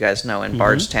 as you guys know, in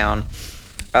Bardstown,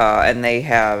 and they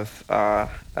have a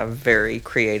very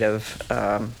creative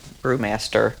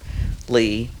brewmaster,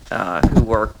 Lee, who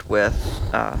worked with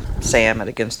Sam at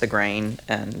Against the Grain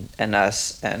and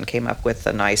us, and came up with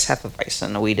a nice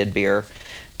Hefeweizen, a weeded beer,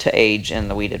 to age in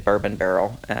the weeded bourbon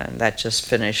barrel, and that just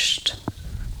finished.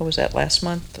 What was that, last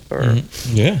month? Or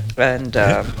Yeah. And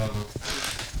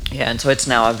and so it's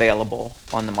now available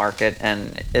on the market,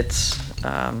 and it's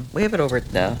we have it over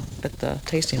at the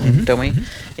tasting room, don't we?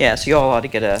 Yeah, so you all ought to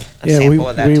get a sample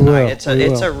of that tonight.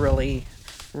 It's a really,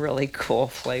 really cool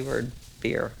flavored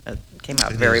beer. It came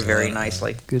out very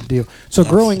nicely. Good deal. So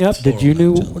growing up, did you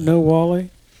know Wally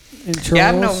and Charles? Yeah,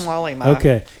 I've known Wally my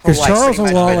Okay, because whole life, Charles pretty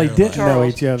and much. Wally didn't know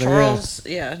each other. Charles,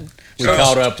 yeah. We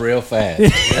caught up real fast.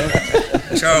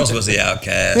 Charles was the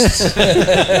outcast.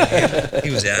 He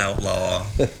was the outlaw.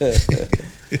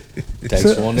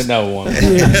 Takes one to know one. You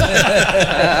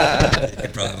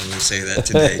could probably say that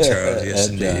today, Charles. Yes,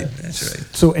 indeed. That's right.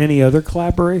 So any other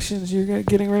collaborations you're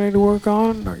getting ready to work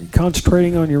on? Are you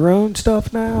concentrating on your own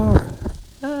stuff now?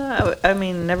 I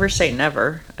mean, never say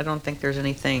never. I don't think there's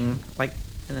anything like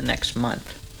in the next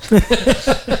month.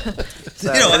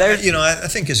 So, I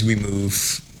think as we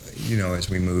move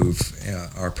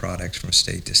our products from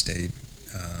state to state,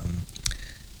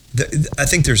 I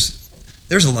think there's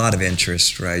a lot of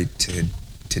interest, right,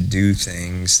 to do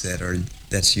things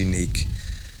that's unique,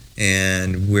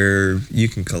 and where you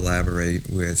can collaborate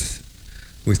with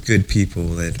good people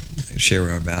that share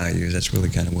our values. That's really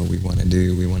kind of what we want to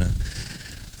do. We want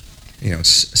to,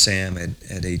 Sam at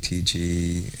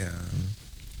ATG,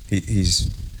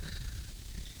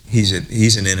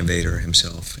 he's an innovator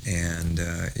himself, and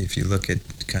if you look at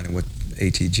kind of what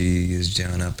ATG has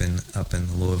done up in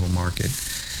the Louisville market,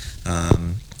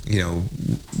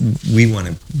 we want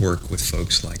to work with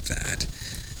folks like that,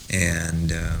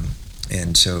 and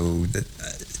so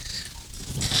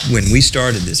when we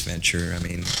started this venture, I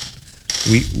mean,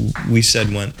 we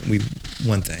said one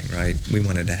thing, right? We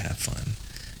wanted to have fun,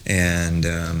 and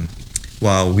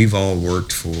while we've all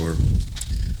worked for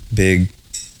big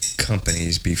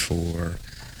companies before,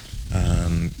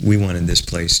 we wanted this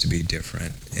place to be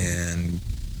different, and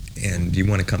you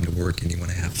want to come to work and you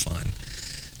want to have fun,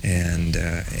 and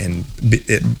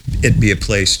it be a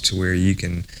place to where you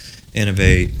can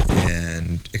innovate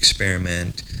and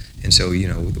experiment. And so,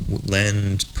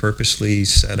 Len purposely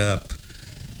set up,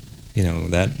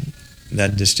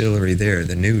 that distillery there,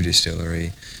 the new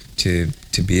distillery, to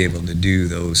be able to do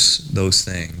those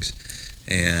things.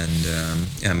 And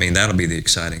I mean, that'll be the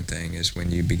exciting thing, is when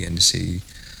you begin to see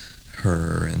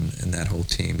her and that whole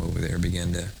team over there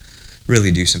begin to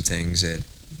really do some things that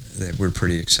we're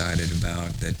pretty excited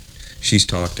about, that she's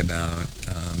talked about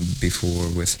before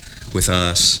with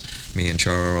us, me and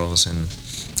Charles, and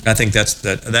I think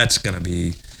that's going to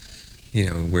be,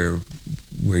 where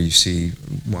you see,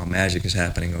 while magic is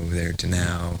happening over there to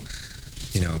now,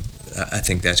 I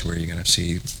think that's where you're going to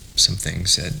see some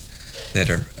things that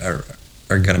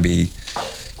are going to be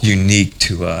unique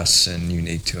to us and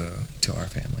unique to our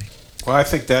family. Well, I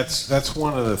think that's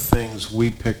one of the things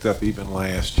we picked up even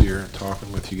last year, and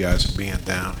talking with you guys and being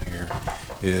down here,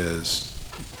 is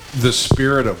the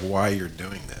spirit of why you're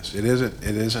doing this. It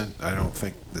isn't. I don't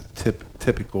think the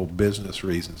typical business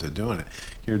reasons of doing it.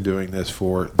 You're doing this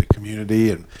for the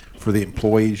community and for the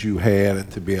employees you had, and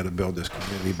to be able to build this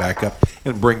community back up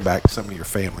and bring back some of your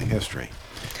family history.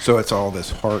 So it's all this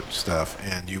heart stuff,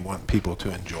 and you want people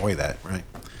to enjoy that, right?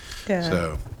 Yeah.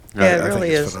 So. Yeah, I it really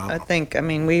think it's is. phenomenal. I think, I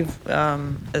mean, we've,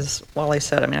 as Wally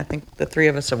said, I mean, I think the three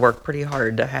of us have worked pretty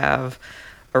hard to have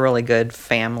a really good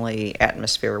family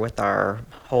atmosphere with our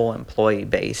whole employee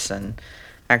base, and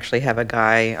actually have a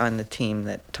guy on the team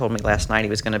that told me last night he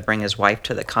was going to bring his wife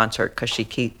to the concert because she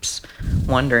keeps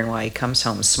wondering why he comes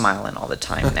home smiling all the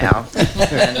time now.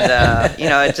 And,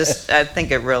 I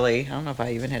think it really, I don't know if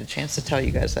I even had a chance to tell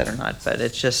you guys that or not, but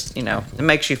it's just, it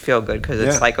makes you feel good, because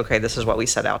it's like, okay, this is what we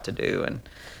set out to do. And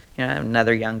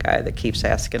another young guy that keeps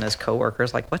asking his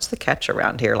coworkers, like, what's the catch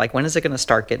around here? Like, when is it going to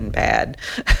start getting bad?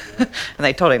 And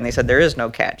they told him, they said, there is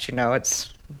no catch. You're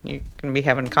going to be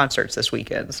having concerts this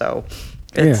weekend. So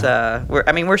it's,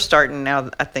 we're starting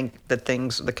now. I think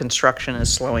the construction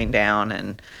is slowing down,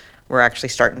 and we're actually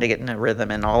starting to get in a rhythm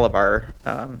in all of our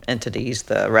entities,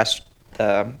 the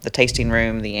tasting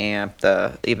room, the amp,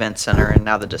 the event center, and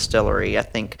now the distillery. I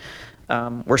think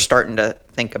we're starting to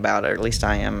think about it, or at least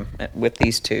I am with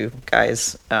these two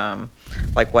guys,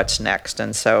 like what's next.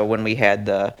 And so when we had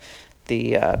the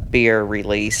beer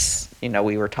release,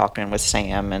 we were talking with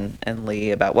Sam and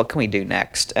Lee about what can we do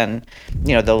next. And,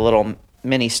 the little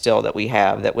mini still that we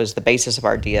have that was the basis of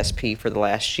our DSP for the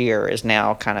last year is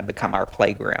now kind of become our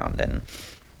playground. And,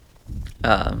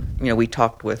 we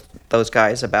talked with those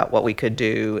guys about what we could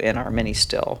do in our mini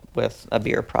still with a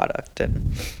beer product.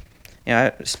 And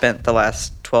I spent the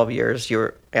last 12 years, you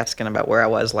were asking about where I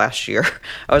was last year.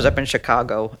 I was up in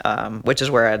Chicago, which is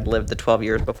where I'd lived the 12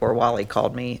 years before Wally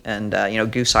called me. And,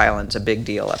 Goose Island's a big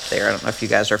deal up there. I don't know if you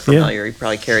guys are familiar. You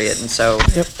probably carry it. And so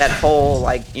that whole,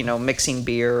 mixing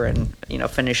beer and,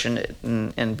 finishing it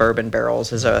in bourbon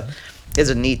barrels is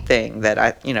a neat thing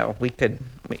that we could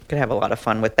have a lot of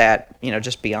fun with that,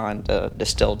 just beyond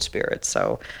distilled spirits.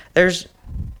 So there's,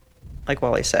 like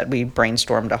Wally said, we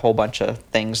brainstormed a whole bunch of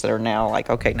things that are now like,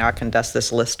 okay, now I can dust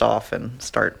this list off and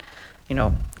start,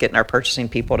 getting our purchasing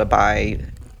people to buy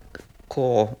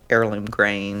cool heirloom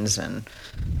grains and,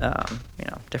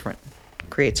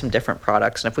 create some different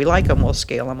products. And if we like them, we'll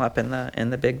scale them up in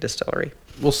the big distillery.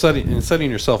 Well,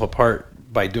 setting yourself apart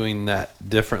by doing that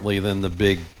differently than the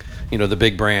big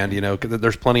brand, 'cause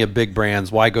there's plenty of big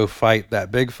brands. Why go fight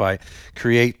that big fight?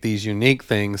 Create these unique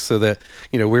things so that,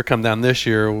 we're come down this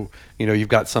year, you've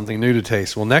got something new to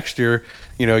taste. Well, next year,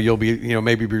 you'll be,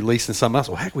 maybe releasing something else.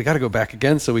 Well, heck, we got to go back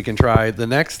again so we can try the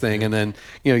next thing. And then,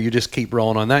 you just keep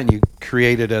rolling on that, and you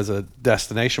create it as a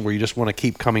destination where you just want to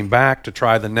keep coming back to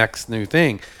try the next new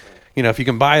thing. if you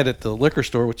can buy it at the liquor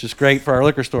store, which is great for our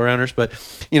liquor store owners, but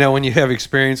when you have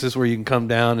experiences where you can come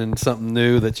down and something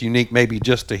new that's unique, maybe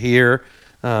just to here,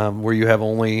 where you have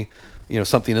only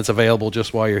something that's available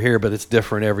just while you're here, but it's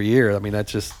different every year. I mean,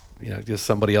 that's just just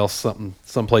somebody else,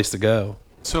 someplace to go.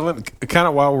 So kind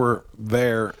of while we're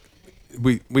there,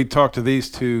 we talked to these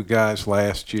two guys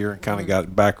last year and kind of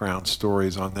got background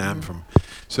stories on them.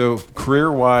 So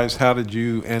career-wise, how did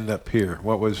you end up here?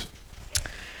 What was?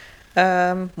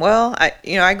 Well,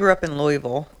 I grew up in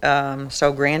Louisville.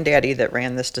 So Granddaddy that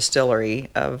ran this distillery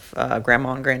of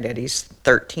Grandma and Granddaddy's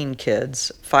 13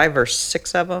 kids, 5 or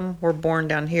 6 of them were born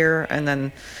down here, and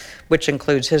then which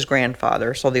includes his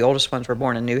grandfather. So the oldest ones were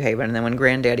born in New Haven, and then when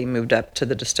Granddaddy moved up to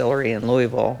the distillery in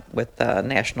Louisville with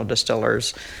National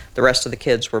Distillers, the rest of the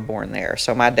kids were born there.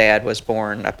 So my dad was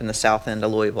born up in the south end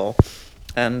of Louisville,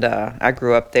 and I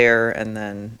grew up there, and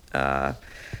then got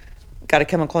a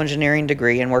chemical engineering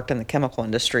degree and worked in the chemical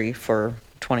industry for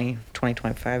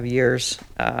 25 years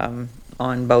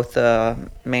on both the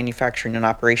manufacturing and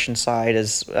operation side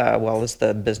as well as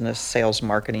the business, sales,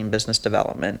 marketing, business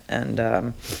development. And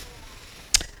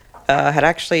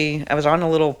I was on a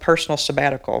little personal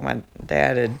sabbatical. My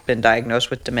dad had been diagnosed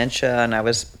with dementia, and I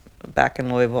was back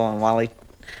in Louisville, and while I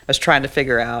was trying to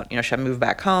figure out, should I move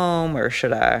back home or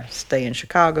should I stay in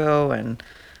Chicago? And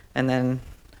then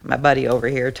my buddy over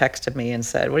here texted me and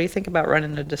said, "What do you think about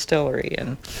running a distillery?"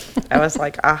 And I was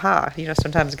like, aha,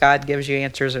 sometimes God gives you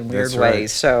answers in weird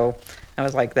ways. So I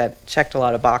was like, that checked a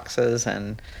lot of boxes,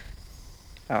 and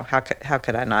how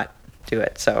could I not do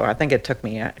it? So I think it took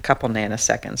me a couple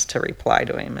nanoseconds to reply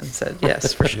to him and said,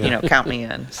 yes, for sure, count me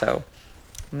in. So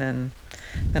and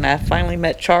then I finally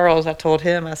met Charles. I told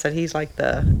him, I said, he's like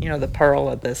the pearl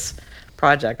of this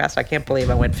project. I said, I can't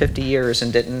believe I went 50 years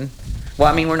and didn't. Well,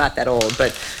 I mean, we're not that old,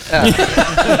 but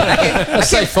let's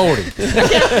say 40.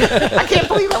 I can't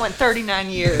believe I went 39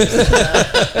 years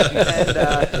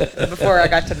before I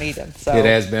got to meet him. So it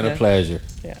has been a pleasure.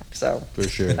 Yeah, so for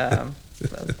sure.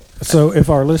 So if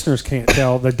our listeners can't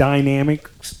tell, the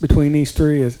dynamics between these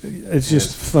three is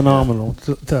just phenomenal.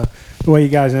 The way you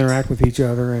guys interact with each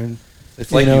other, and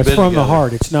it's like it's from the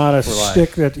heart. It's not a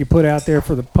stick that you put out there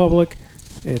for the public.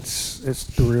 It's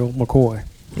the real McCoy.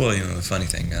 Well, the funny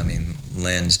thing, I mean,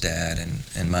 Len's dad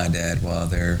and my dad, while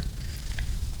their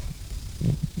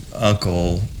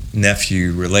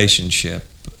uncle-nephew relationship,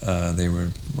 they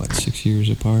were, 6 years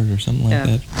apart or something like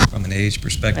that, from an age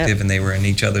perspective, and they were in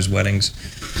each other's weddings.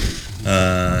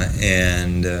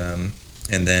 And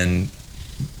then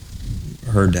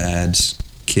her dad's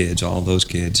kids, all those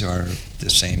kids are the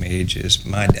same age as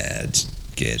my dad's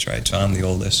kids, right? So I'm the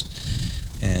oldest.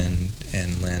 And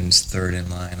Len's third in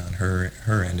line on her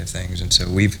end of things, and so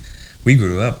we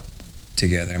grew up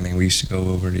together. I mean, we used to go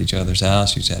over to each other's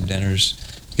house, used to have dinners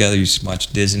together, used to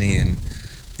watch Disney and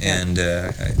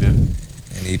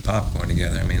eat popcorn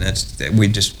together. I mean,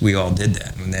 we all did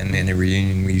that. And then in a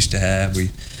reunion we used to have,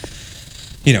 we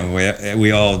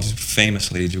all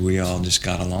famously just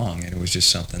got along, and it was just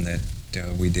something that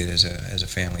we did as a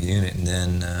family unit.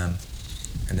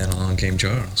 And then along came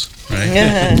Charles, right?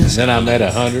 And then I met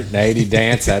 180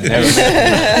 dance I'd never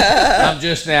met. I'm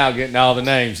just now getting all the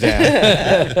names down.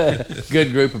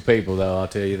 Good group of people, though, I'll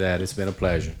tell you that. It's been a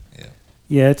pleasure.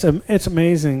 Yeah, it's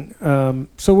amazing.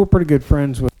 So we're pretty good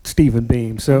friends with Stephen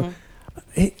Beam. So,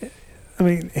 he's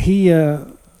a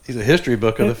history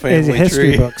book of the family tree. He's a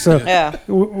history book. So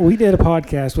we did a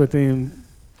podcast with him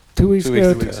 2 weeks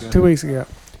ago. 2 weeks ago.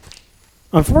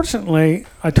 Unfortunately,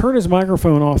 I turned his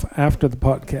microphone off after the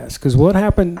podcast, because what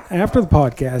happened after the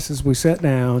podcast is we sat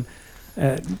down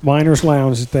at Miners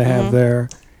Lounge that they have there,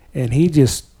 and he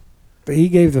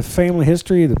gave the family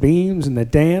history of the Beams and the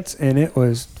dance, and it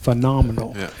was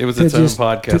phenomenal. Yeah, it was its own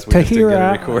podcast.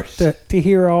 To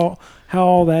hear how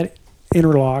all that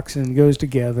interlocks and goes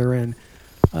together, and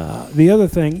the other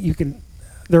thing,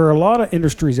 there are a lot of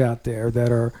industries out there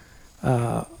that are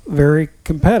very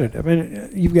competitive,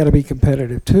 and you've got to be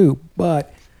competitive too.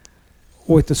 But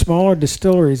with the smaller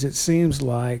distilleries, it seems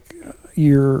like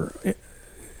you're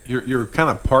kind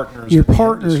of partners. You're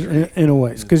partners in a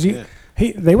way, because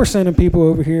they were sending people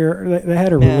over here. They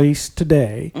had a release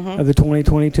today of the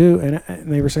 2022,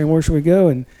 and they were saying, "Where should we go?"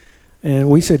 And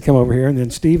we said, "Come over here." And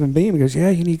then Stephen Beam goes, "Yeah,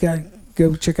 you got to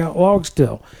go check out Log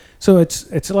Still." So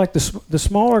it's like the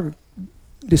smaller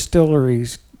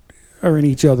distilleries are in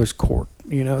each other's court.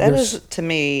 That is, to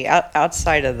me,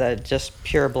 outside of the just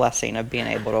pure blessing of being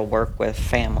able to work with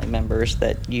family members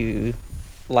that you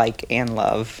like and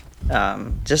love,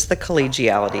 just the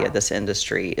collegiality of this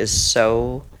industry is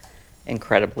so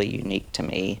incredibly unique to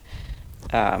me.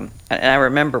 And I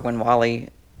remember when Wally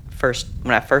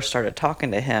when I first started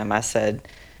talking to him, I said,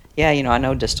 yeah, I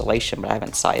know distillation, but I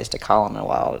haven't sized a column in a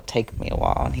while. It'll take me a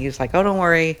while. And he was like, oh, don't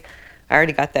worry. I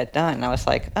already got that done. And I was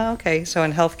like, oh, okay. So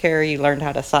in healthcare, you learned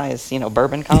how to size,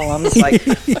 bourbon columns.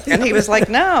 And he was like,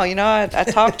 no, I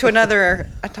talked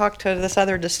to this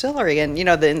other distillery, and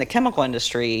in the chemical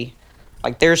industry,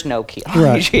 there's no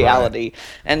collegiality. Right.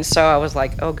 And so I was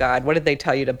like, oh God, what did they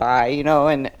tell you to buy?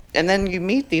 And then you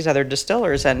meet these other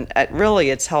distillers, and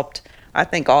it's helped, I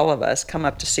think, all of us come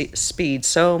up to speed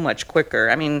so much quicker.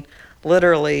 I mean,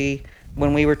 literally,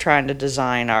 when we were trying to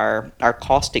design our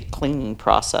caustic cleaning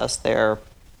process there,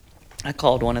 I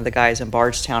called one of the guys in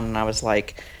Bardstown and I was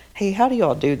like, hey, how do you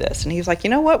all do this? And he was like, you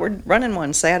know what, we're running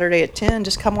one Saturday at 10,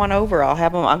 just come on over.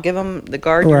 I'll give them the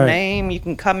guard your name. You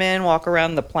can come in, walk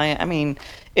around the plant. I mean,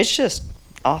 it's just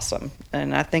awesome.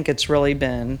 And I think it's really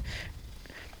been,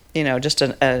 just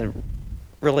a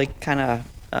really kind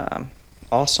of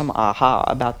awesome aha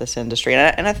about this industry.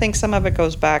 And I think some of it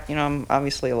goes back, I'm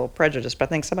obviously a little prejudiced, but I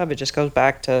think some of it just goes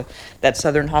back to that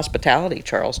Southern hospitality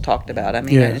Charles talked about. I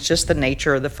mean, It's just the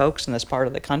nature of the folks in this part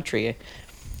of the country.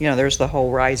 There's the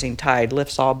whole rising tide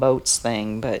lifts all boats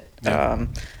thing, but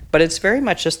it's very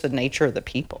much just the nature of the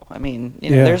people. I mean,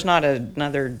 there's not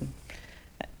another,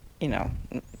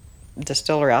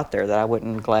 distiller out there that I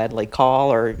wouldn't gladly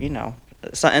call or,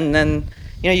 so, and then,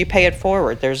 you pay it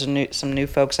forward. There's some new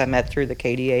folks I met through the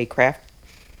KDA craft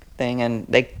thing, and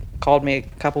they called me a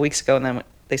couple weeks ago, and then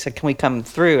they said, "Can we come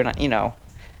through?" And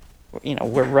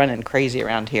we're running crazy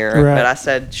around here. Right. But I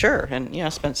said, "Sure," and I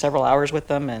spent several hours with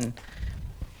them, and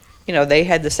they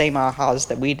had the same ahas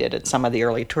that we did at some of the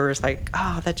early tours. Like,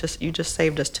 oh, you just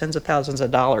saved us tens of thousands of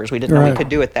dollars. We didn't know we could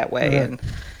do it that way,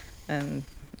 and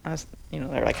I was,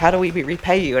 they're like, how do we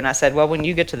repay you? And I said, well, when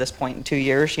you get to this point in 2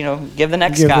 years, give the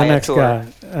next guy a tour.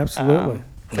 Absolutely.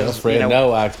 Fred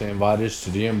Noe actually invited us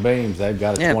to Jim Beam's. They've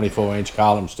got a 24-inch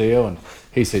column still, and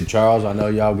he said, Charles, I know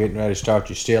y'all getting ready to start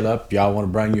your still up. If y'all want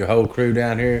to bring your whole crew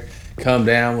down here, come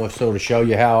down. We'll sort of show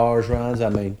you how ours runs. I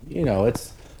mean,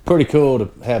 it's pretty cool to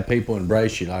have people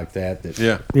embrace you like that.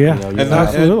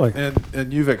 Absolutely.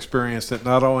 And you've experienced that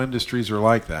not all industries are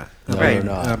like that. No, they're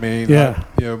not. I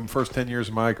mean, first 10 years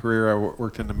of my career, I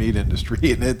worked in the meat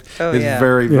industry, and it's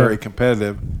very, very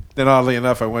competitive. Then, oddly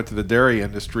enough, I went to the dairy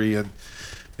industry, and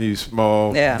these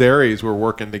small dairies were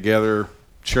working together,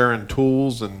 sharing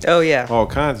tools and all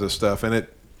kinds of stuff. And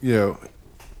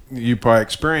you probably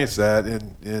experienced that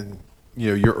in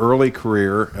your early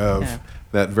career of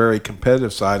that very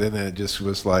competitive side, and it just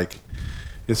was like,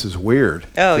 this is weird.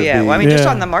 Oh, yeah. Well, I mean, just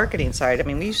on the marketing side, I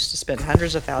mean, we used to spend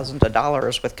hundreds of thousands of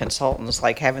dollars with consultants,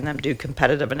 like having them do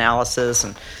competitive analysis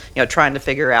and, trying to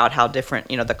figure out how different,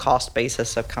 the cost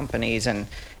basis of companies and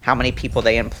how many people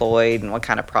they employed and what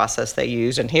kind of process they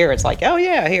use. And here it's like, oh,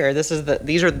 yeah,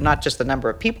 these are not just the number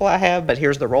of people I have, but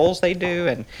here's the roles they do,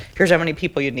 and here's how many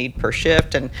people you need per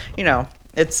shift. And,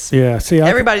 it's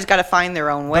everybody's got to find their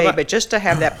own way, but just to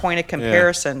have that point of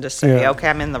comparison to say, okay,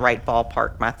 I'm in the right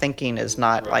ballpark. My thinking is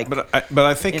not like. But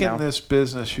I think in this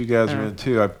business you guys are in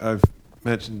too. I've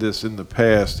mentioned this in the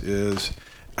past. Is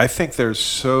I think there's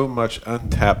so much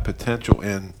untapped potential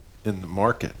in the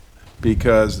market,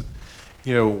 because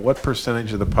what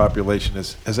percentage of the population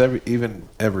has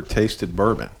ever tasted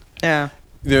bourbon? Yeah.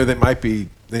 They might be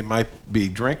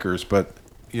drinkers, but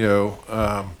you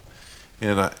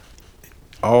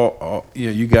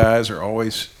guys are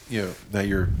always, now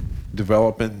you're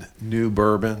developing new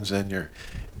bourbons, and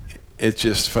it's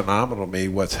just phenomenal to me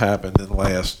what's happened in the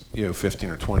last, 15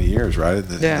 or 20 years, right, in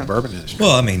the bourbon industry.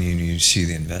 Well, I mean, you see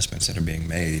the investments that are being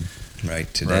made,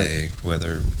 right, today,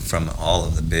 whether from all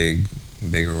of the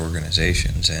bigger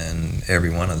organizations, and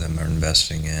every one of them are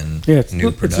investing in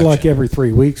new production. It's like every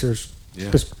 3 weeks there's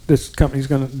this company's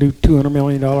going to do $200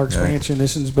 million expansion.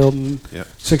 This one's building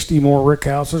 60 more rick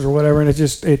houses or whatever, and it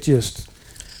just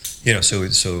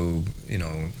so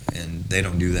and they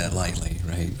don't do that lightly,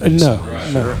 right? No.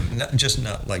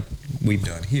 Not like we've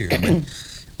done here, but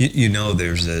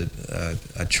there's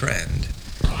a trend,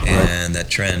 and that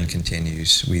trend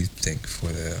continues, we think, for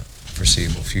the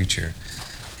foreseeable future,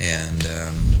 and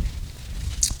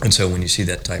so when you see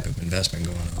that type of investment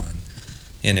going on,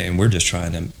 and we're just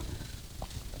trying to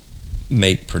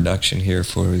make production here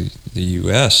for the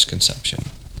U.S. consumption.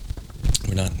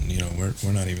 We're not,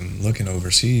 we're not even looking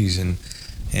overseas, and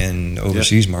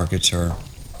overseas markets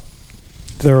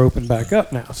they're open back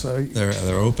up now. So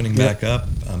they're opening back up.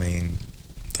 I mean,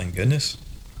 thank goodness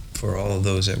for all of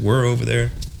those that were over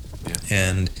there,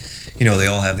 and they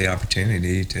all have the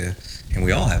opportunity to, and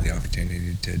we all have the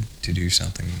opportunity to do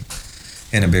something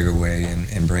in a bigger way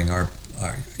and bring our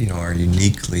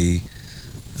uniquely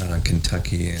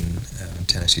Kentucky and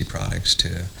Tennessee products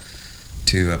to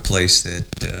a place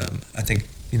that I think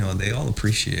they all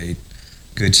appreciate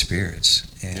good spirits.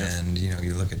 And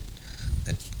you look at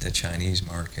the Chinese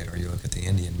market, or you look at the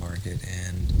Indian market,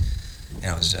 and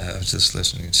I was just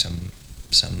listening to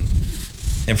some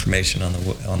information on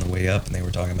the way up, and they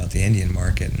were talking about the Indian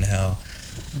market and how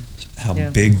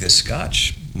big the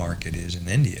Scotch market is in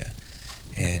India,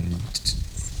 and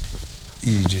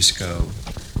you just go,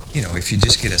 if you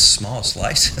just get a small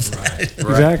slice of that,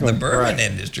 Exactly. the bourbon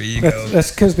industry, you go.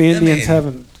 That's because the Indians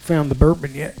haven't found the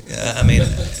bourbon yet.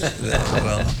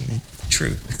 Well,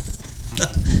 true.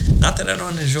 Not that I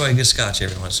don't enjoy a good Scotch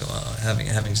every once in a while.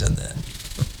 Having said that.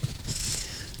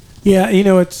 Yeah,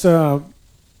 it's for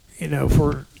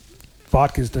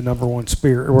vodka's the number one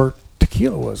spirit, or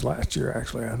tequila was last year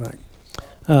actually, I think.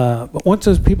 But once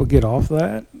those people get off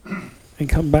that and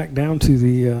come back down to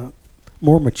the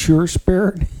more mature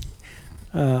spirit,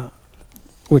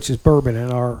 which is bourbon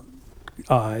in our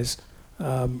eyes,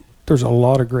 there's a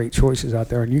lot of great choices out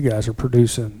there, and you guys are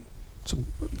producing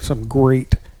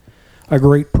a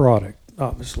great product,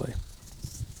 obviously.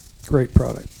 Great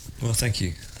product. Well, thank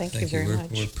you. Thank you very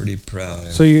much. We're pretty proud.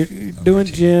 So you're doing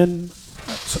gin.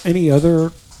 So any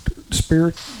other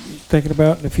spirit thinking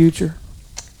about in the future?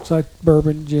 Besides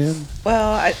bourbon, gin?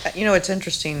 Well, it's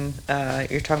interesting.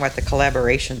 You're talking about the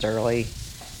collaborations early,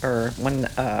 or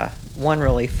one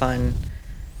really fun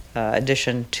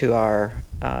addition to our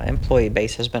employee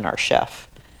base has been our chef.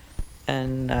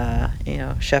 And,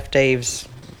 Chef Dave's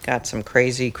got some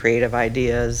crazy creative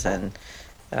ideas, and,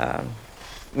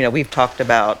 we've talked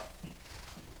about,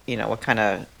 what kind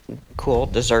of cool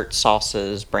dessert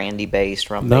sauces, brandy-based,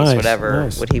 rum-based, whatever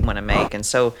would he want to make. And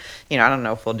so, I don't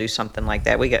know if we'll do something like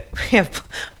that. We have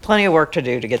plenty of work to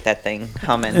do to get that thing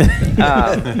humming.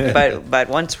 But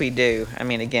once we do,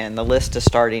 again, the list is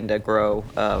starting to grow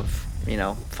of,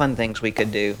 fun things we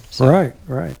could do. So.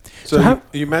 Right. So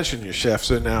you mentioned your chef.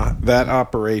 So now that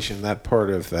operation, that part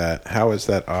of that, how is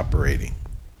that operating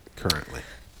currently?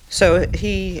 So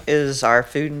he is our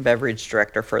food and beverage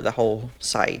director for the whole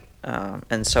site.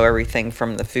 And so everything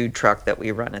from the food truck that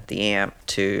we run at the AMP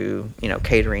to,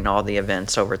 catering all the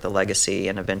events over at the Legacy,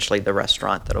 and eventually the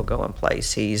restaurant that'll go in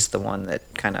place. He's the one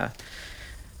that kind of,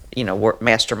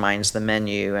 masterminds the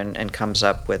menu and comes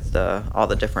up with all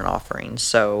the different offerings.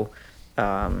 So,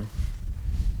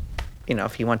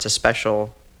 if he wants a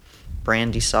special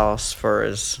brandy sauce for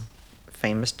his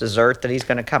famous dessert that he's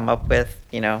going to come up with,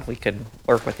 we could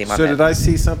work with him on that. So did I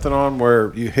see something on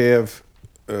where you have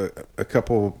a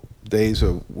couple days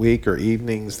a week or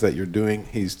evenings that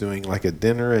he's doing like a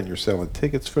dinner, and you're selling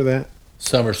tickets for that?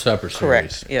 Summer Supper Series.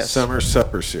 Correct, yes. Summer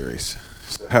Supper Series.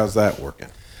 So how's that working?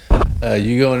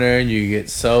 You go in there and you get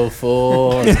so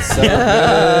full and so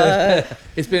good.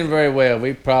 It's been very well.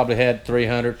 We probably had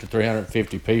 300 to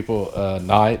 350 people a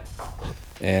night,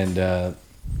 and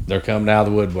they're coming out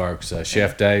of the woodworks.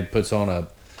 Chef Dave puts on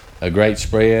a great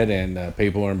spread, and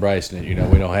people are embracing it. We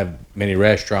don't have many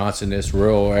restaurants in this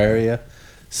rural area,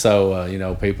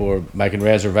 so people are making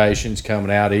reservations,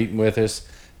 coming out, eating with us,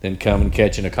 then coming,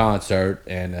 catching a concert,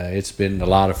 and it's been a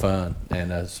lot of fun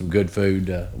and some good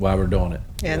food while we're doing it.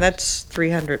 Yeah, and that's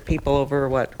 300 people over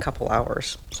a couple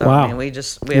hours. So wow.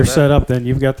 You're set up then.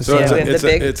 You've got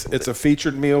the it's a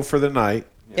featured meal for the night.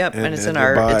 Yep, and it's in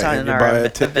our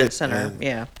event center.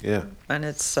 Yeah. And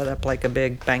it's set up like a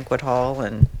big banquet hall,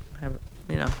 and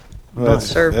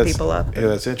serve people up. Yeah,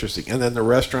 that's interesting. And then the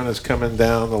restaurant is coming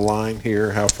down the line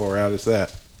here. How far out is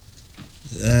that?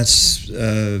 That's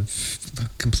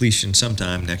completion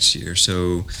sometime next year.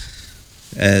 So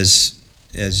as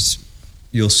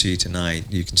you'll see tonight,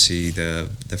 you can see the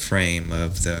frame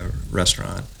of the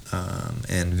restaurant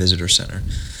and visitor center.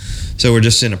 So we're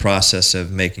just in a process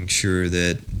of making sure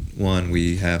that, one,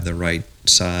 we have the right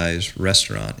size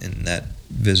restaurant in that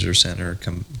visitor center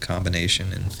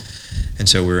combination, and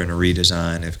so we're in a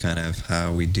redesign of kind of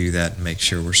how we do that and make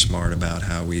sure we're smart about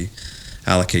how we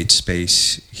allocate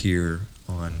space here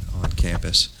on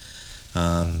campus.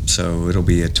 So it'll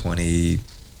be a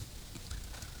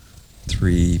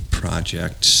 23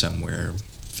 project somewhere,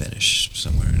 finished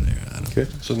somewhere in there. I don't know.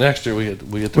 So next year we get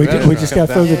we just got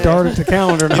to throw the dart at the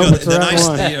calendar and hope it's the right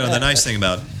one. The nice thing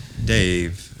about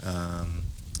Dave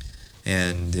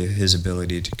and his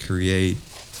ability to create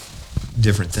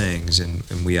different things, and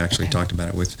we actually talked about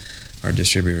it with our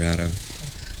distributor out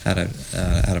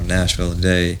of Nashville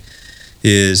today,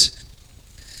 is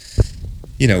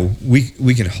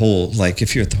we can hold, like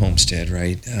if you're at the homestead,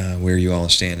 right, where you all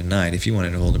stand at night, if you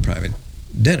wanted to hold a private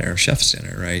dinner, chef's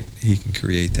dinner, right, he can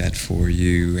create that for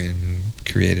you and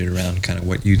create it around kind of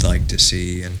what you'd like to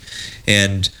see.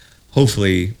 And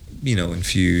hopefully,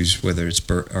 infuse whether it's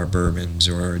our bourbons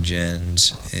or our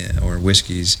gins or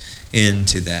whiskeys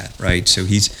into that, right? So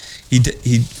he's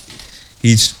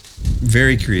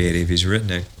very creative. He's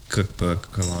written a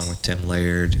cookbook along with Tim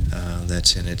Laird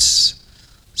that's in its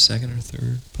second or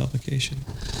third publication,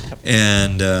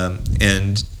 and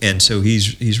so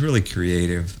he's really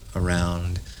creative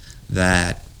around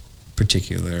that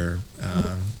particular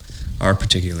our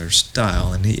particular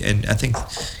style, and I think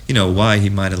why he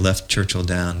might have left Churchill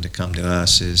Down to come to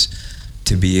us is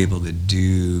to be able to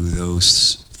do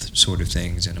those sort of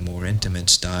things in a more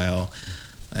intimate style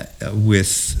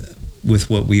with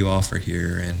what we offer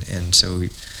here, and so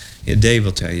Dave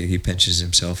will tell you he pinches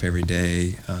himself every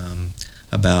day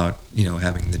about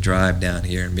having the drive down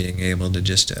here and being able to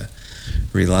just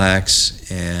relax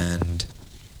and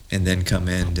then come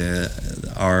into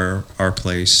our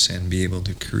place and be able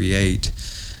to create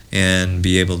and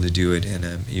be able to do it in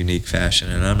a unique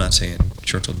fashion. And I'm not saying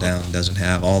Churchill Down doesn't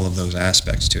have all of those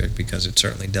aspects to it, because it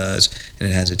certainly does, and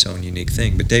it has its own unique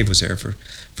thing. But Dave was there for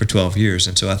 12 years,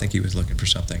 and so I think he was looking for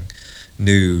something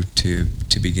new to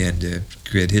begin to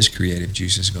get his creative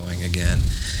juices going again.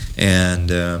 And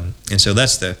so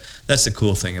that's the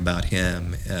cool thing about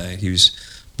him. He was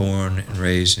born and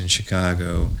raised in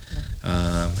Chicago,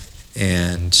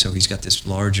 and so he's got this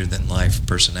larger than life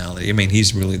personality. I mean,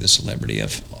 he's really the celebrity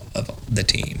of the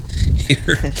team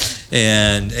here,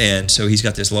 and so he's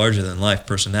got this larger than life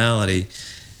personality,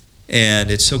 and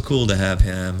it's so cool to have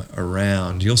him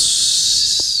around.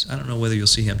 I don't know whether you'll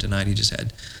see him tonight. He just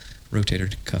had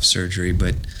rotator cuff surgery,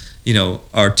 but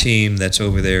our team that's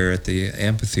over there at the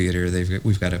amphitheater,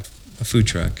 we've got a food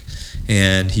truck,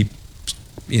 and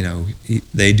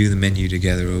they do the menu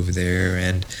together over there,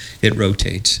 and it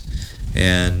rotates.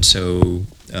 And so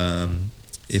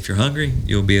if you're hungry,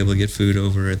 you'll be able to get food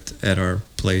over at our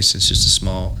place. It's just a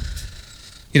small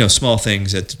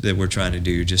things that we're trying to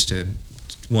do just to,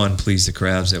 one, please the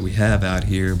crowds that we have out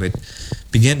here, but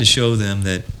begin to show them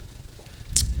that,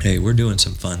 hey, we're doing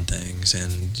some fun things.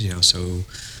 And so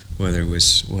whether it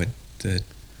was the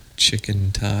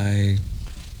chicken thigh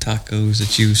tacos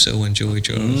that you so enjoy,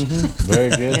 Charles. Very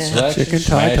good selection. Chicken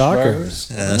thigh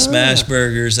tacos. Smash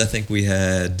burgers. I think we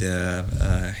had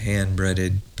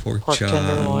hand-breaded pork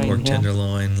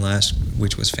tenderloin last,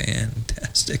 which was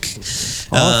fantastic.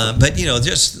 Awesome. But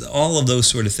just all of those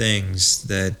sort of things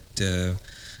that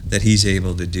he's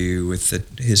able to do with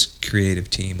his creative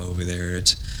team over there.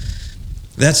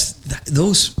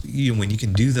 Those when you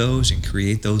can do those and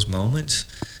create those moments,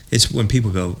 it's when people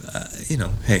go,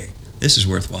 hey, this is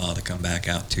worthwhile to come back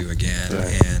out to again,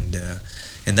 right.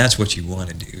 And that's what you want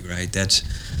to do, right? That's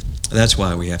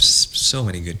why we have so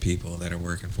many good people that are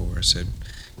working for us. And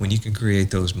when you can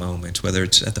create those moments, whether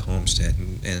it's at the homestead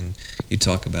and you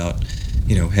talk about,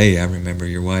 hey, I remember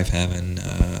your wife having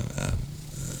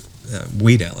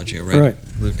wheat allergy, right?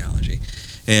 Gluten allergy,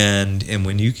 and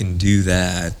when you can do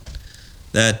that,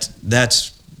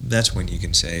 that's when you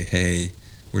can say, hey,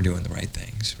 we're doing the right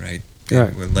things, right?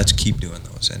 Right. Well, let's keep doing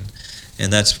those,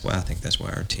 and that's why I think that's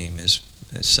why our team is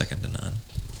second to none.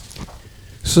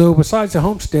 So besides the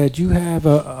homestead, you have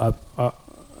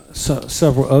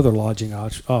several other lodging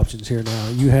options here now.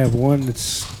 You have one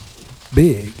that's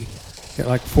big, got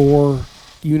like 4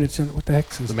 units in it. What the heck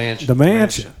is the mansion? The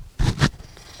mansion.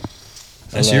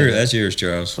 That's yours,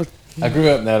 Charles. I grew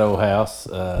up in that old house.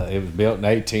 It was built in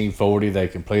 1840. They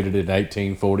completed it in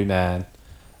 1849.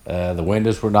 The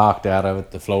windows were knocked out of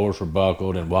it. The floors were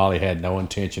buckled, and Wally had no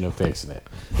intention of fixing it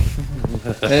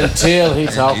until he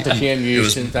talked to Kim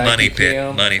Houston. It was money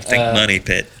pit. Money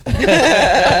pit.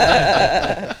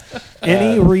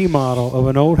 Any remodel of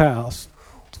an old house,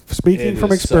 speaking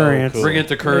from experience, so cool. Bring it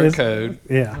to current code.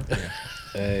 Yeah.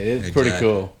 It's pretty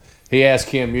cool. He asked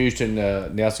Kim Houston,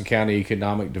 Nelson County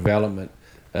Economic Development,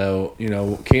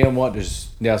 Kim, what does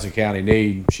Nelson County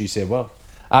need? She said, well,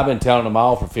 I've been telling them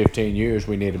all for 15 years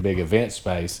we need a big event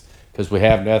space because we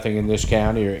have nothing in this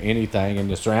county or anything in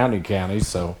the surrounding counties.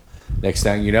 So next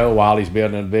thing you know, Wally's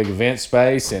building a big event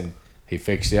space, and he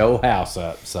fixed the old house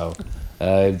up. So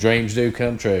dreams do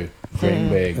come true. Dream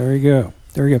big. There you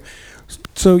go.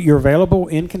 So you're available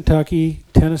in Kentucky,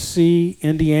 Tennessee,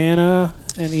 Indiana,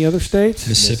 any other states?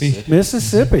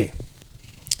 Mississippi.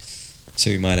 So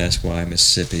you might ask why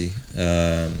Mississippi.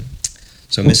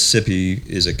 So Mississippi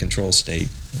is a control state,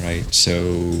 right? So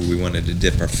we wanted to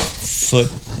dip our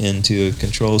foot into a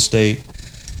control state,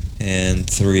 and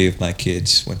 3 of my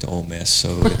kids went to Ole Miss.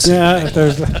 So it's,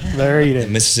 there you go.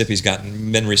 Mississippi's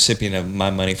been recipient of my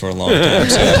money for a long time.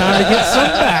 So time to get some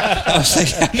back. I was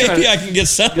like, maybe I can get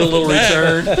some. Get a little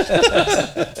return.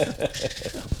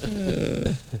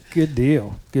 Good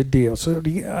deal. Good deal. So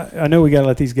I know we got to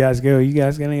let these guys go. You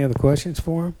guys got any other questions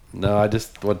for them? No, I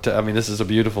just want to, I mean, this is a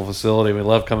beautiful facility. We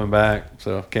love coming back,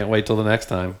 so can't wait till the next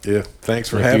time. Yeah, thanks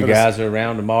for If having you us. guys are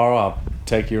around tomorrow, I'll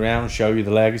take you around and show you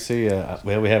the legacy.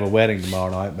 Well, we have a wedding tomorrow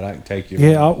night, but I can take you.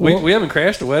 Yeah, We haven't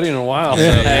crashed a wedding in a while. So.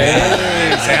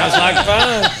 Hey, sounds like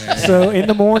fun. So in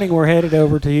the morning, we're headed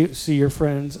over to see your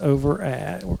friends over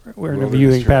at. We're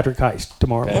interviewing Patrick Heist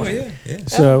tomorrow morning. yeah.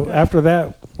 So after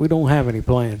that, we don't have any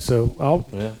plans. So I'll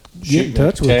get in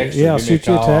touch with you. Yeah, I'll shoot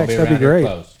you a text. That'd be great.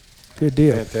 Good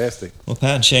deal. Fantastic. Well,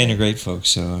 Pat and Shane are great folks,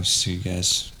 so I'll see you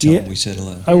guys. Tell them we said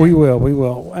hello. Oh, we will. We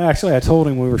will. Actually, I told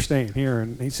him we were staying here,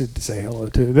 and he said to say hello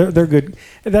too. They're good.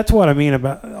 That's what I mean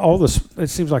about all this. It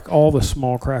seems like all the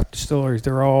small craft distilleries.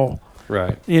 They're all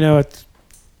Right. You know,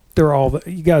 they're all.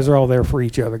 You guys are all there for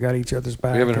each other. Got each other's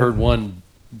back. We haven't heard one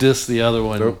diss the other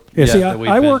one. Nope. Yeah, see, that we've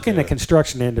I been work in to. the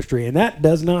construction industry, and that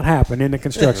does not happen in the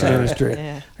construction industry.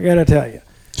 Yeah. I got to tell you.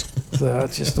 So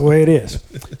it's just the way it is.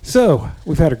 So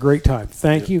we've had a great time.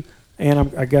 Thank you.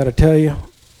 And I got to tell you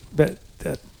that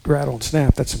Rattle and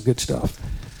Snap, that's some good stuff.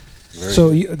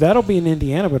 So that'll be in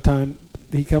Indiana by the time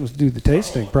he comes to do the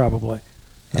tasting, probably.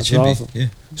 That's should be, awesome. yeah.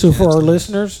 So for our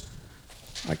listeners,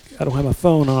 I don't have my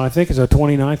phone on. I think it's the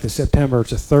 29th of September.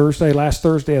 It's a Thursday, last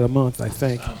Thursday of the month, I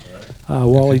think.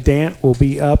 Wally Dant will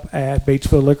be up at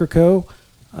Batesville Liquor Co.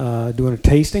 Doing a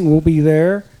tasting. We'll be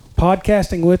there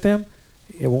podcasting with him.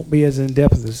 It won't be as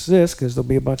in-depth as this because there'll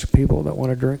be a bunch of people that want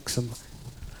to drink some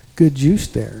good juice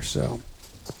there. So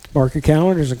mark your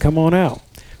calendars and come on out.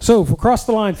 So for Cross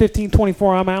the Line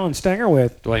 1524, I'm Alan Stenger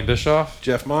with Dwayne Bischoff,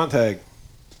 Jeff Montag,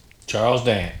 Charles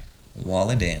Dan.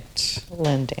 Wally Dance.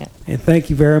 Lynn Dant. and thank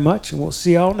you very much, and we'll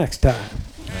see y'all next time.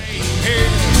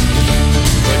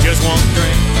 Just one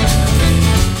drink.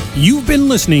 You've been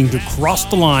listening to Cross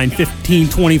the Line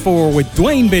 1524 with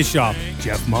Dwayne Bischoff,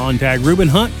 Jeff Montag, Reuben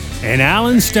Hunt, and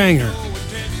Alan Stanger.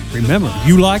 Remember, if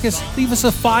you like us, leave us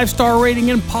a 5-star rating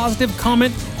and positive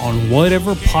comment on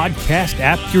whatever podcast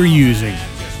app you're using.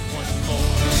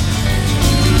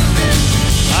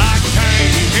 I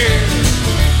came here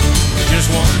for just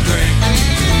one drink.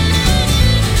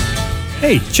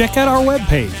 Hey, check out our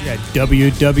webpage at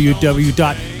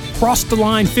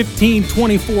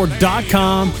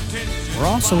www.crosstheline1524.com. We're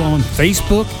also on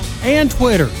Facebook and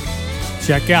Twitter.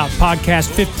 Check out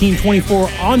Podcast 1524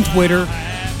 on Twitter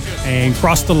and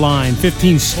Cross the Line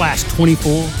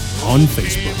 15/24 on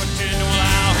Facebook. Well,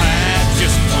 I'll have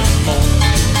just one more.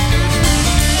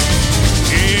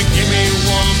 Yeah, give me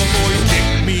one before you kick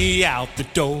me out the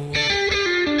door.